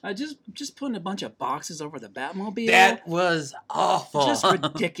basement. Just putting a bunch of boxes over the Batmobile. That was awful. just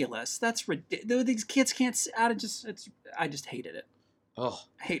ridiculous. That's ridiculous. These kids can't. I just hated it. Oh.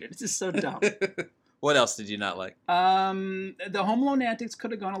 I hate it. It's just so dumb. What else did you not like? The Home Alone antics could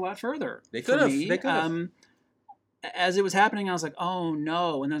have gone a lot further. They for could have. me. They could have. As it was happening, I was like, "Oh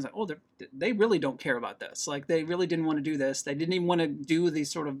no!" And then I was like, "Oh, they really don't care about this. Like, they really didn't want to do this. They didn't even want to do the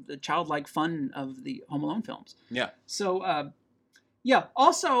sort of the childlike fun of the Home Alone films." Yeah. So, yeah.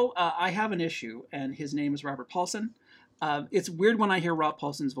 Also, I have an issue, and his name is Robert Paulson. It's weird when I hear Rob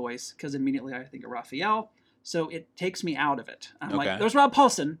Paulson's voice because immediately I think of Raphael. So it takes me out of it. I'm like, "There's Rob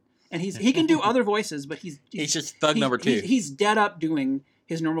Paulson, and he can do other voices, but he's just thug number two. He's dead up doing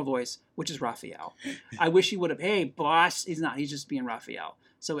his normal voice, which is Raphael. I wish he would have, hey, boss. He's not. He's just being Raphael.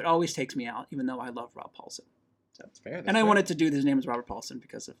 So it always takes me out, even though I love Rob Paulson. So, That's fair. and I wanted to do his name is Robert Paulson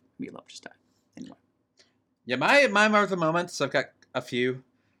because of Me Love Just Died. Anyway. Yeah, my Martha moments, I've got a few.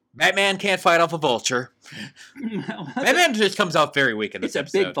 Batman can't fight off a vulture. Batman just comes off very weak in this It's a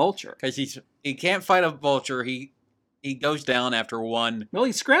episode. big vulture. Because he can't fight a vulture. He goes down after one. Well,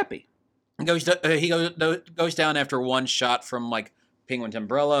 he's scrappy. Goes down after one shot from like Penguin's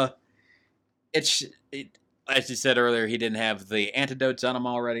umbrella. As you said earlier, he didn't have the antidotes on him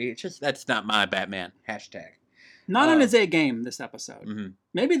already. It's just that's not my Batman. Hashtag. Not on his A game this episode. Mm-hmm.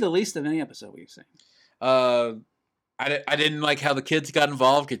 Maybe the least of any episode we've seen. I didn't like how the kids got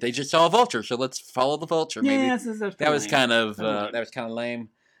involved because they just saw a vulture, so let's follow the vulture. Maybe that was kind of lame.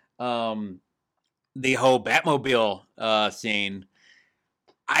 The whole Batmobile scene,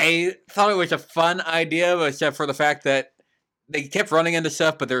 I thought it was a fun idea, except for the fact that they kept running into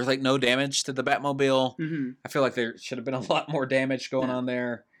stuff, but there was like no damage to the Batmobile. Mm-hmm. I feel like there should have been a lot more damage going on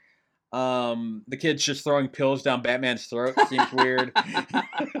there. The kids just throwing pills down Batman's throat seems weird.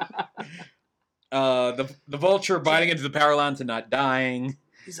 The vulture biting into the power lines and not dying.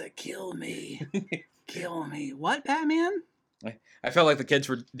 He's like, kill me. Kill me. What, Batman? I felt like the kids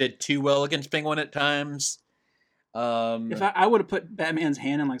did too well against Penguin at times. If I would have put Batman's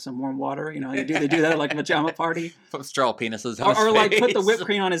hand in like some warm water, they do that at like a pajama party. Put straw penises on his or like face. put the whipped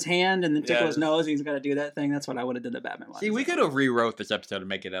cream on his hand and then tickle his nose. And he's got to do that thing. That's what I would have did to Batman. See, we could have rewrote this episode to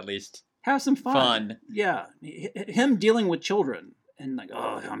make it at least have some fun. Yeah, him dealing with children and like,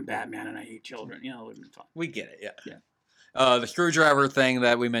 oh, I'm Batman and I hate children. It would have been fun. We get it. Yeah. The screwdriver thing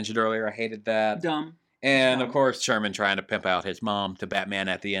that we mentioned earlier, I hated that. Dumb. And of course, Sherman trying to pimp out his mom to Batman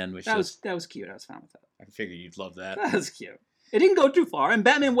at the end, which that was cute. I was fine with that. I figured you'd love that. That was cute. It didn't go too far, and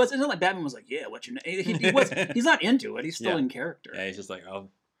Batman was. It's not like Batman was like, "Yeah, what's your name?" He's not into it. He's still in character. Yeah, he's just like, "Oh,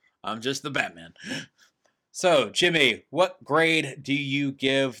 I'm just the Batman." So, Jimmy, what grade do you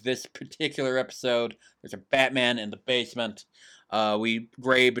give this particular episode? There's a Batman in the basement. We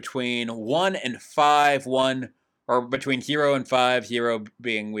grade between 1 and 5. 1 or between 0 and 5. 0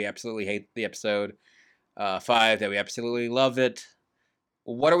 being we absolutely hate the episode. 5 that we absolutely love it.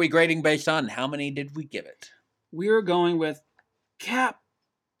 What are we grading based on? How many did we give it? We're going with Cap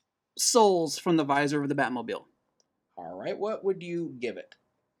souls from the visor of the Batmobile. All right, what would you give it?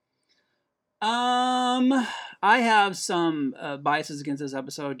 I have some biases against this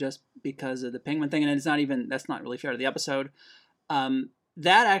episode just because of the Penguin thing, and that's not really fair to the episode.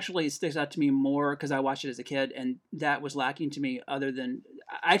 That actually sticks out to me more because I watched it as a kid, and that was lacking to me. Other than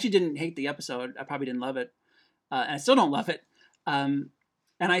I actually didn't hate the episode, I probably didn't love it, and I still don't love it.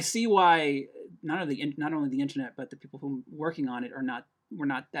 And I see why not only the internet, but the people who are working on it were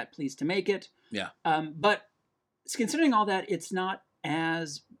not that pleased to make it. Yeah. But considering all that, it's not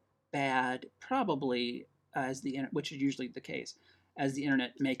as bad, probably, as which is usually the case, as the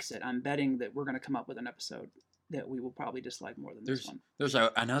internet makes it. I'm betting that we're going to come up with an episode that we will probably dislike more than this one.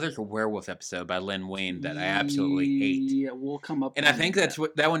 I know there's a werewolf episode by Len Wein that I absolutely hate. Yeah, we'll come up. And I think that's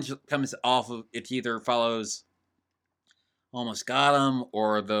what that one comes off of. It either follows Almost Got Him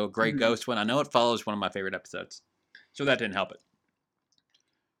or the Great Ghost one. I know it follows one of my favorite episodes, so that didn't help it.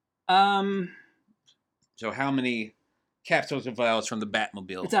 So how many capsules and vials from the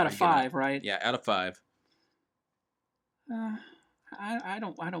Batmobile? It's out of 5, right? Yeah, out of 5. I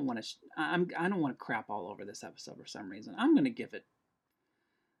don't want to crap all over this episode for some reason. I'm gonna give it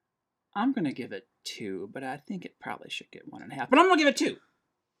 2, but I think it probably should get 1.5. But I'm gonna give it 2.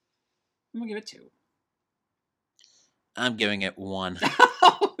 I'm giving it 1.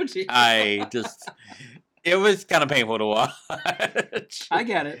 Oh, geez. It was kind of painful to watch. I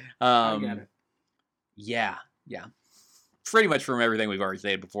get it. Yeah. Pretty much from everything we've already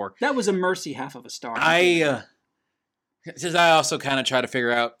said before. That was a mercy half of a star. Since I also kind of try to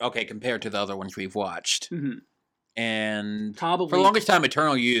figure out, okay, compared to the other ones we've watched. Mm-hmm. And probably for the longest time,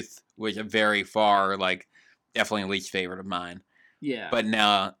 Eternal Youth was a very far, definitely least favorite of mine. Yeah. But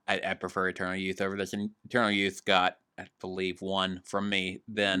now I prefer Eternal Youth over this. And Eternal Youth got, I believe, 1 from me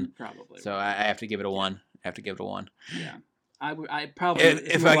then. Probably. So I have to give it a 1. Yeah. I probably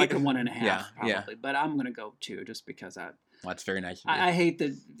if would I like get a 1.5. Probably. Yeah. But I'm gonna go 2 just because that's very nice. I hate the...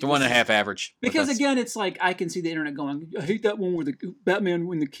 It's a 1.5 average. Because again, it's like, I can see the internet going, I hate that one with the Batman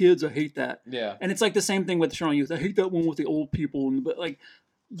and the kids, I hate that. Yeah. And it's like the same thing with Eternal Youth. I hate that one with the old people. But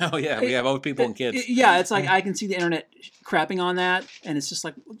oh yeah, we have old people and kids. It's like, I can see the internet crapping on that, and it's just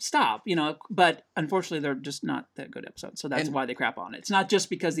like, stop, But unfortunately, they're just not that good episodes, so that's why they crap on it. It's not just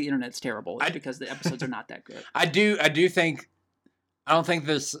because the internet's terrible, it's because the episodes are not that good. I don't think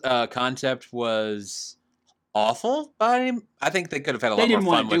this concept was awful by him. I think they could have had a lot more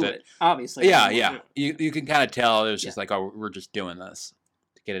fun with it. Obviously. Yeah. You can kind of tell it was just like, oh, we're just doing this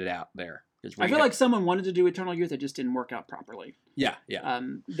to get it out there. I feel like someone wanted to do Eternal Youth, it just didn't work out properly. Yeah.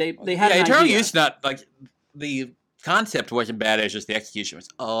 They had an Eternal idea. Youth's not like the concept wasn't bad. It was just the execution was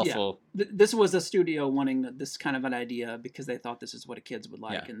awful. This was the studio wanting this kind of an idea because they thought this is what kids would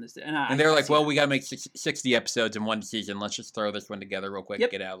like. Yeah. And They're like, well, we we got to make 60 episodes in one season. Let's just throw this one together real quick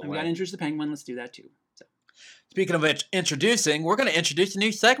and get out of the we way. got to introduce the Penguin. Let's do that too. So. Speaking of introducing, we're going to introduce a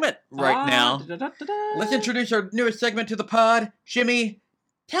new segment now. Let's introduce our newest segment to the pod. Jimmy,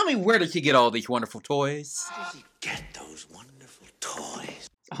 tell me, where does he get all these wonderful toys? How does he get those wonderful toys?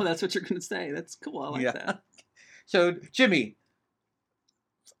 Oh, that's what you're going to say. That's cool. I like that. So, Jimmy,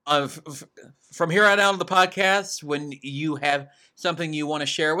 from here on out of the podcast, when you have something you want to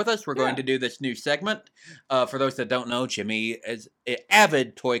share with us, we're going to do this new segment. For those that don't know, Jimmy is an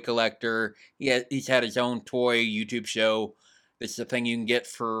avid toy collector. He's had his own toy YouTube show. This is a thing you can get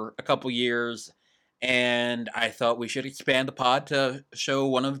for a couple years. And I thought we should expand the pod to show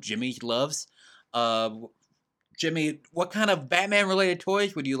one of Jimmy's loves. Jimmy, what kind of Batman-related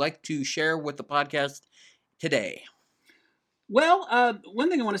toys would you like to share with the podcast today? Well, one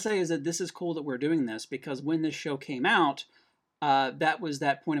thing I want to say is that this is cool that we're doing this because when this show came out, that was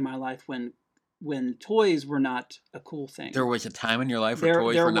that point in my life when toys were not a cool thing. There was a time in your life where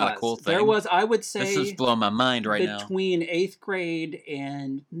toys were not a cool thing? There was, I would say... This is blowing my mind right now. Between 8th grade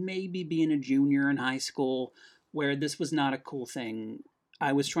and maybe being a junior in high school where this was not a cool thing.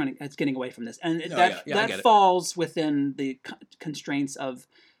 I was getting away from this. And that falls within the constraints of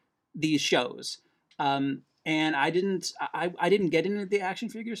these shows. And I didn't get any of the action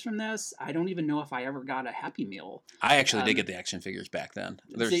figures from this. I don't even know if I ever got a Happy Meal. I actually did get the action figures back then.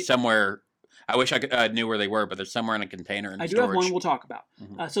 There's somewhere. I wish I knew where they were, but there's somewhere in a container in I storage. do have one we'll talk about.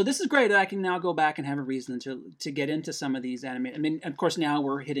 Mm-hmm. So this is great that I can now go back and have a reason to get into some of these anime. I mean, of course, now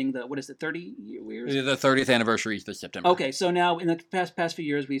we're hitting the 30 years? The 30th anniversary is this September. Okay, so now in the past few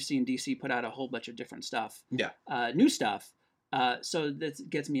years, we've seen DC put out a whole bunch of different stuff. Yeah. New stuff. So this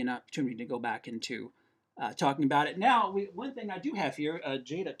gets me an opportunity to go back into talking about it. Now, one thing I do have here,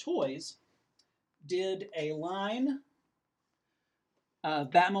 Jada Toys did a line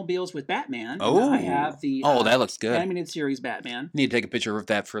of Batmobiles with Batman. Oh, I have the that looks good. animated series Batman. Need to take a picture of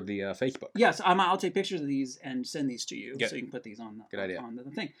that for the Facebook. Yes, I'll take pictures of these and send these to you, Good. so you can put these on Good idea. on the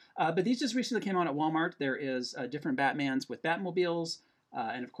thing. But these just recently came out at Walmart. There is different Batmans with Batmobiles,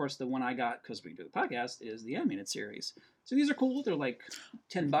 and of course the one I got because we do the podcast is the animated series. So these are cool. They're like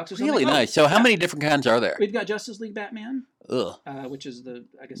 $10 or something. Really nice. So how many different kinds are there? We've got Justice League Batman, Ugh. which is the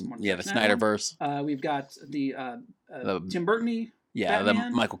more Yeah, the Snyderverse. We've got the Tim Burton-y. Yeah,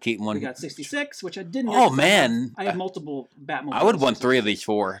 Batman. the Michael Keaton one. We got 66, which I didn't. Oh man, I have multiple Batmobiles. I would want 3 of these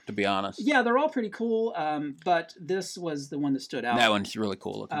 4, to be honest. Yeah, they're all pretty cool. But this was the one that stood out. That one's really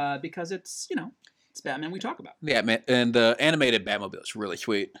cool looking. Because it's it's Batman we talk about. Yeah, man, and the animated Batmobile is really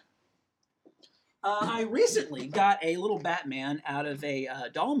sweet. I recently got a little Batman out of a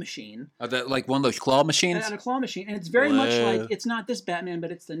doll machine. Like one of those claw machines? Out of a claw machine. And it's very much like, it's not this Batman,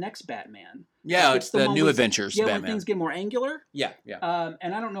 but it's the next Batman. Yeah, it's the New Adventures Batman. Batman. When things get more angular. Yeah.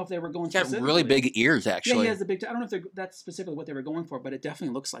 And I don't know if they were going He's got really big ears, actually. Yeah, he has the big... I don't know if that's specifically what they were going for, but it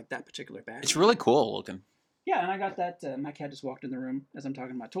definitely looks like that particular Batman. It's really cool looking. Yeah, and I got that... my cat just walked in the room as I'm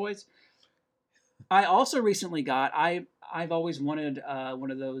talking about toys. I also recently got... I've always wanted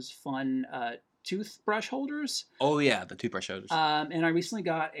one of those fun... toothbrush holders. Oh yeah, the toothbrush holders. And I recently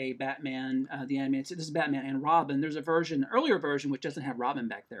got a Batman, the animated. This is Batman and Robin. There's an earlier version which doesn't have Robin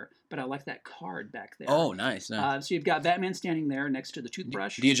back there, but I like that card back there. Oh, nice. So you've got Batman standing there next to the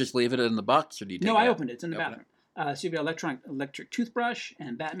toothbrush. Do you just leave it in the box, or do you? No, I opened it. It's in the bathroom. So you've got electric toothbrush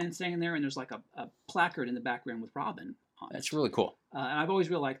and Batman standing there, and there's like a placard in the background with Robin on it. That's really cool. And I've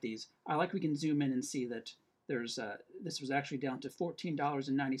always really liked these. I like we can zoom in and see that. There's this was actually down to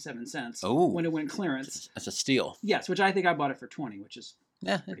 $14.97 when it went clearance. That's a steal. Yes, which I think I bought it for $20, which is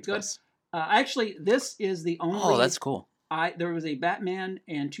pretty good. Actually, this is the only. Oh, that's cool. There was a Batman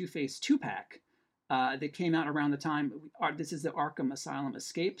and Two-Face 2-pack that came out around the time. This is the Arkham Asylum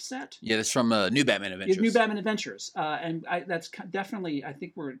Escape set. Yeah, that's from New Batman Adventures. New Batman Adventures, and that's definitely. I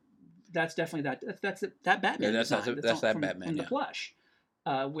think that's definitely that's that Batman. Yeah, that's that Batman. From the plush,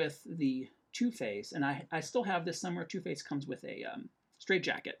 with the Two-Face, and I still have this somewhere. Two-Face comes with a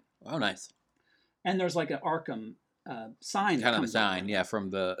straitjacket. Oh, nice. And there's like an Arkham sign. Kind of a sign, from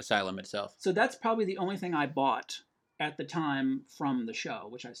the asylum itself. So that's probably the only thing I bought at the time from the show,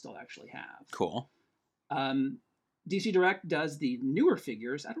 which I still actually have. Cool. DC Direct does the newer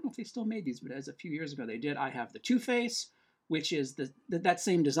figures. I don't know if they still made these, but as a few years ago they did. I have the Two-Face, which is that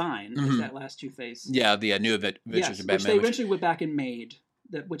same design as that last Two-Face. Yeah, the New Adventures of Batman. Which they eventually went back and made.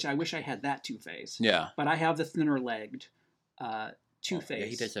 Which I wish I had that Two-Face. Yeah. But I have the thinner-legged Two-Face. Yeah,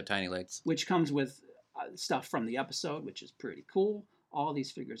 he does have tiny legs. Which comes with stuff from the episode, which is pretty cool. All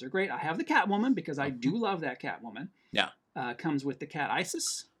these figures are great. I have the Catwoman because I do love that Catwoman. Yeah. Comes with the Cat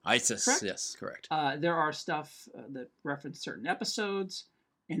Isis. Isis, Correct? yes, correct. There are stuff that reference certain episodes,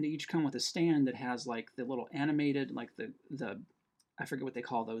 and they each come with a stand that has like the little animated, like the I forget what they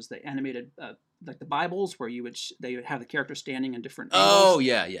call those, the animated, like the Bibles where they would have the character standing in different angles. Oh,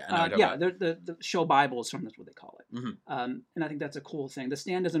 yeah. I know Yeah, they're the show Bibles, that's what they call it. Mm-hmm. And I think that's a cool thing. The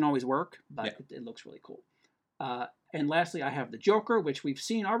stand doesn't always work, but it looks really cool. And lastly, I have the Joker, which we've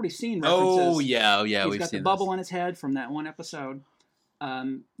already seen references. Oh, yeah, He's got the bubble on his head from that one episode.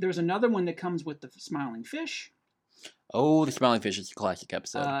 There's another one that comes with the smiling fish. Oh, the smiling fish is a classic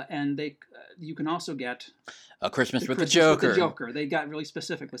episode. And you can also get A Christmas with the Christmas Joker. With the Joker. They got really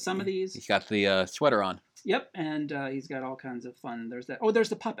specific with some of these. He's got the sweater on. Yep, and he's got all kinds of fun. There's that. Oh, there's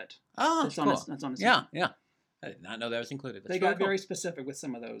the puppet. Oh, that's cool. that's on his Yeah, hand. yeah. I did not know that was included. That's They really got cool. very specific with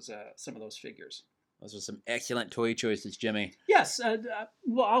some of those figures. Those are some excellent toy choices, Jimmy. Yes.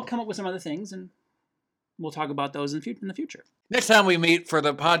 Well, I'll come up with some other things, and we'll talk about those in the future. Next time we meet for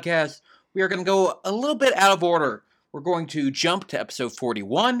the podcast, we are going to go a little bit out of order. We're going to jump to episode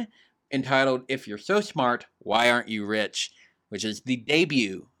 41, entitled If You're So Smart, Why Aren't You Rich?, which is the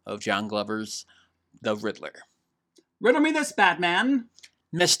debut of John Glover's The Riddler. Riddle me this, Batman.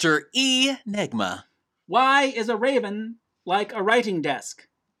 Mr. Enigma. Why is a raven like a writing desk?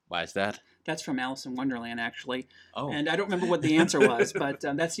 Why is that? That's from Alice in Wonderland, actually. Oh. And I don't remember what the answer was, but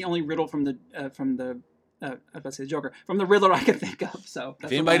that's the only riddle from the I was about to say the Joker, from the Riddler I could think of. So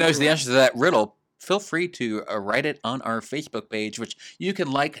If anybody knows the answer to that riddle, feel free to write it on our Facebook page, which you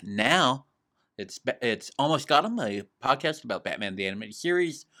can like now. It's Almost Got 'Em, a podcast about Batman the Animated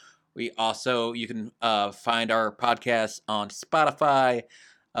Series. You can find our podcast on Spotify.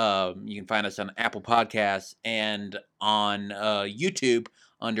 You can find us on Apple Podcasts and on YouTube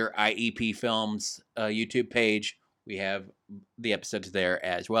under IEP Films YouTube page. We have the episodes there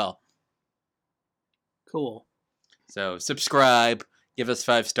as well. Cool. So subscribe, give us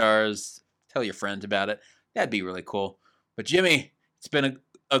 5 stars, tell your friends about it. That'd be really cool. But Jimmy, it's been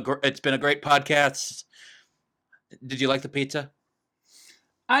a great podcast. Did you like the pizza?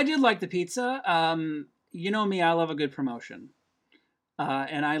 I did like the pizza. You know me, I love a good promotion.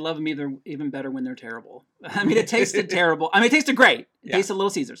 And I love them even better when they're terrible. I mean, it tasted terrible. I mean, it tasted great. It tasted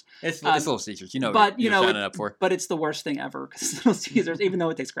Little Caesars. It's Little Caesars, but what you're signing up for. But it's the worst thing ever because Little Caesars, even though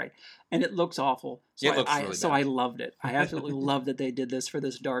it tastes great, and it looks awful. So It looks really so bad. I loved it. I absolutely loved that they did this for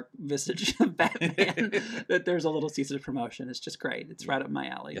this dark visage of Batman. That there's a Little Caesars promotion. It's just great. It's right up my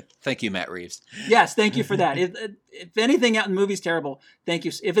alley. Yeah, thank you, Matt Reeves. Yes, thank you for that. If anything out in the movie's terrible, thank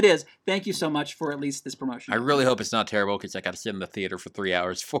you. If it is, thank you so much for at least this promotion. I really hope it's not terrible because I got to sit in the theater for 3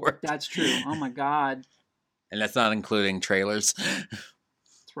 hours for it. That's true. Oh my God. And that's not including trailers.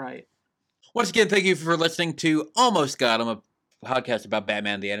 That's right. Once again, thank you for listening to Almost Got 'Em, a podcast about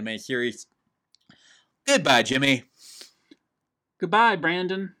Batman the Animated Series. Goodbye, Jimmy. Goodbye,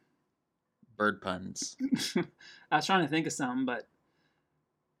 Brandon. Bird puns. I was trying to think of something, but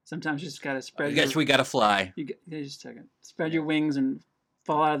sometimes you just gotta I spread. guess we got to fly. Just a second. Spread your wings and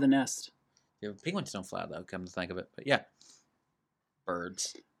fall out of the nest. Yeah, penguins don't fly, though, come to think of it. But yeah,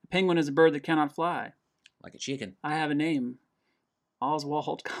 birds. A penguin is a bird that cannot fly. Like a chicken. I have a name.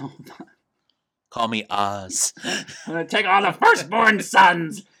 Oswald Combine. Call me Oz. I'm gonna take all the firstborn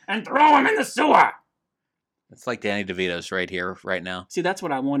sons and throw them in the sewer. It's like Danny DeVito's right here, right now. See, that's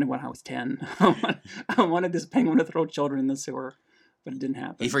what I wanted when I was 10. I wanted this penguin to throw children in the sewer, but it didn't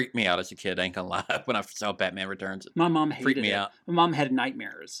happen. He freaked me out as a kid, I ain't gonna lie. When I saw Batman Returns, My mom hated freaked me it. out. My mom had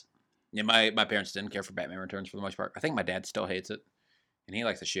nightmares. Yeah, my parents didn't care for Batman Returns for the most part. I think my dad still hates it. And he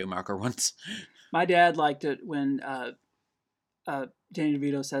likes the Schumacher ones. My dad liked it when Danny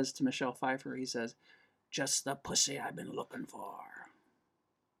DeVito says to Michelle Pfeiffer, he says, "Just the pussy I've been looking for."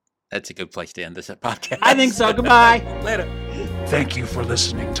 That's a good place to end this podcast. I think so. Goodbye. Later. Thank you for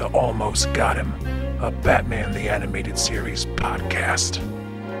listening to Almost Got Him, a Batman the Animated Series podcast.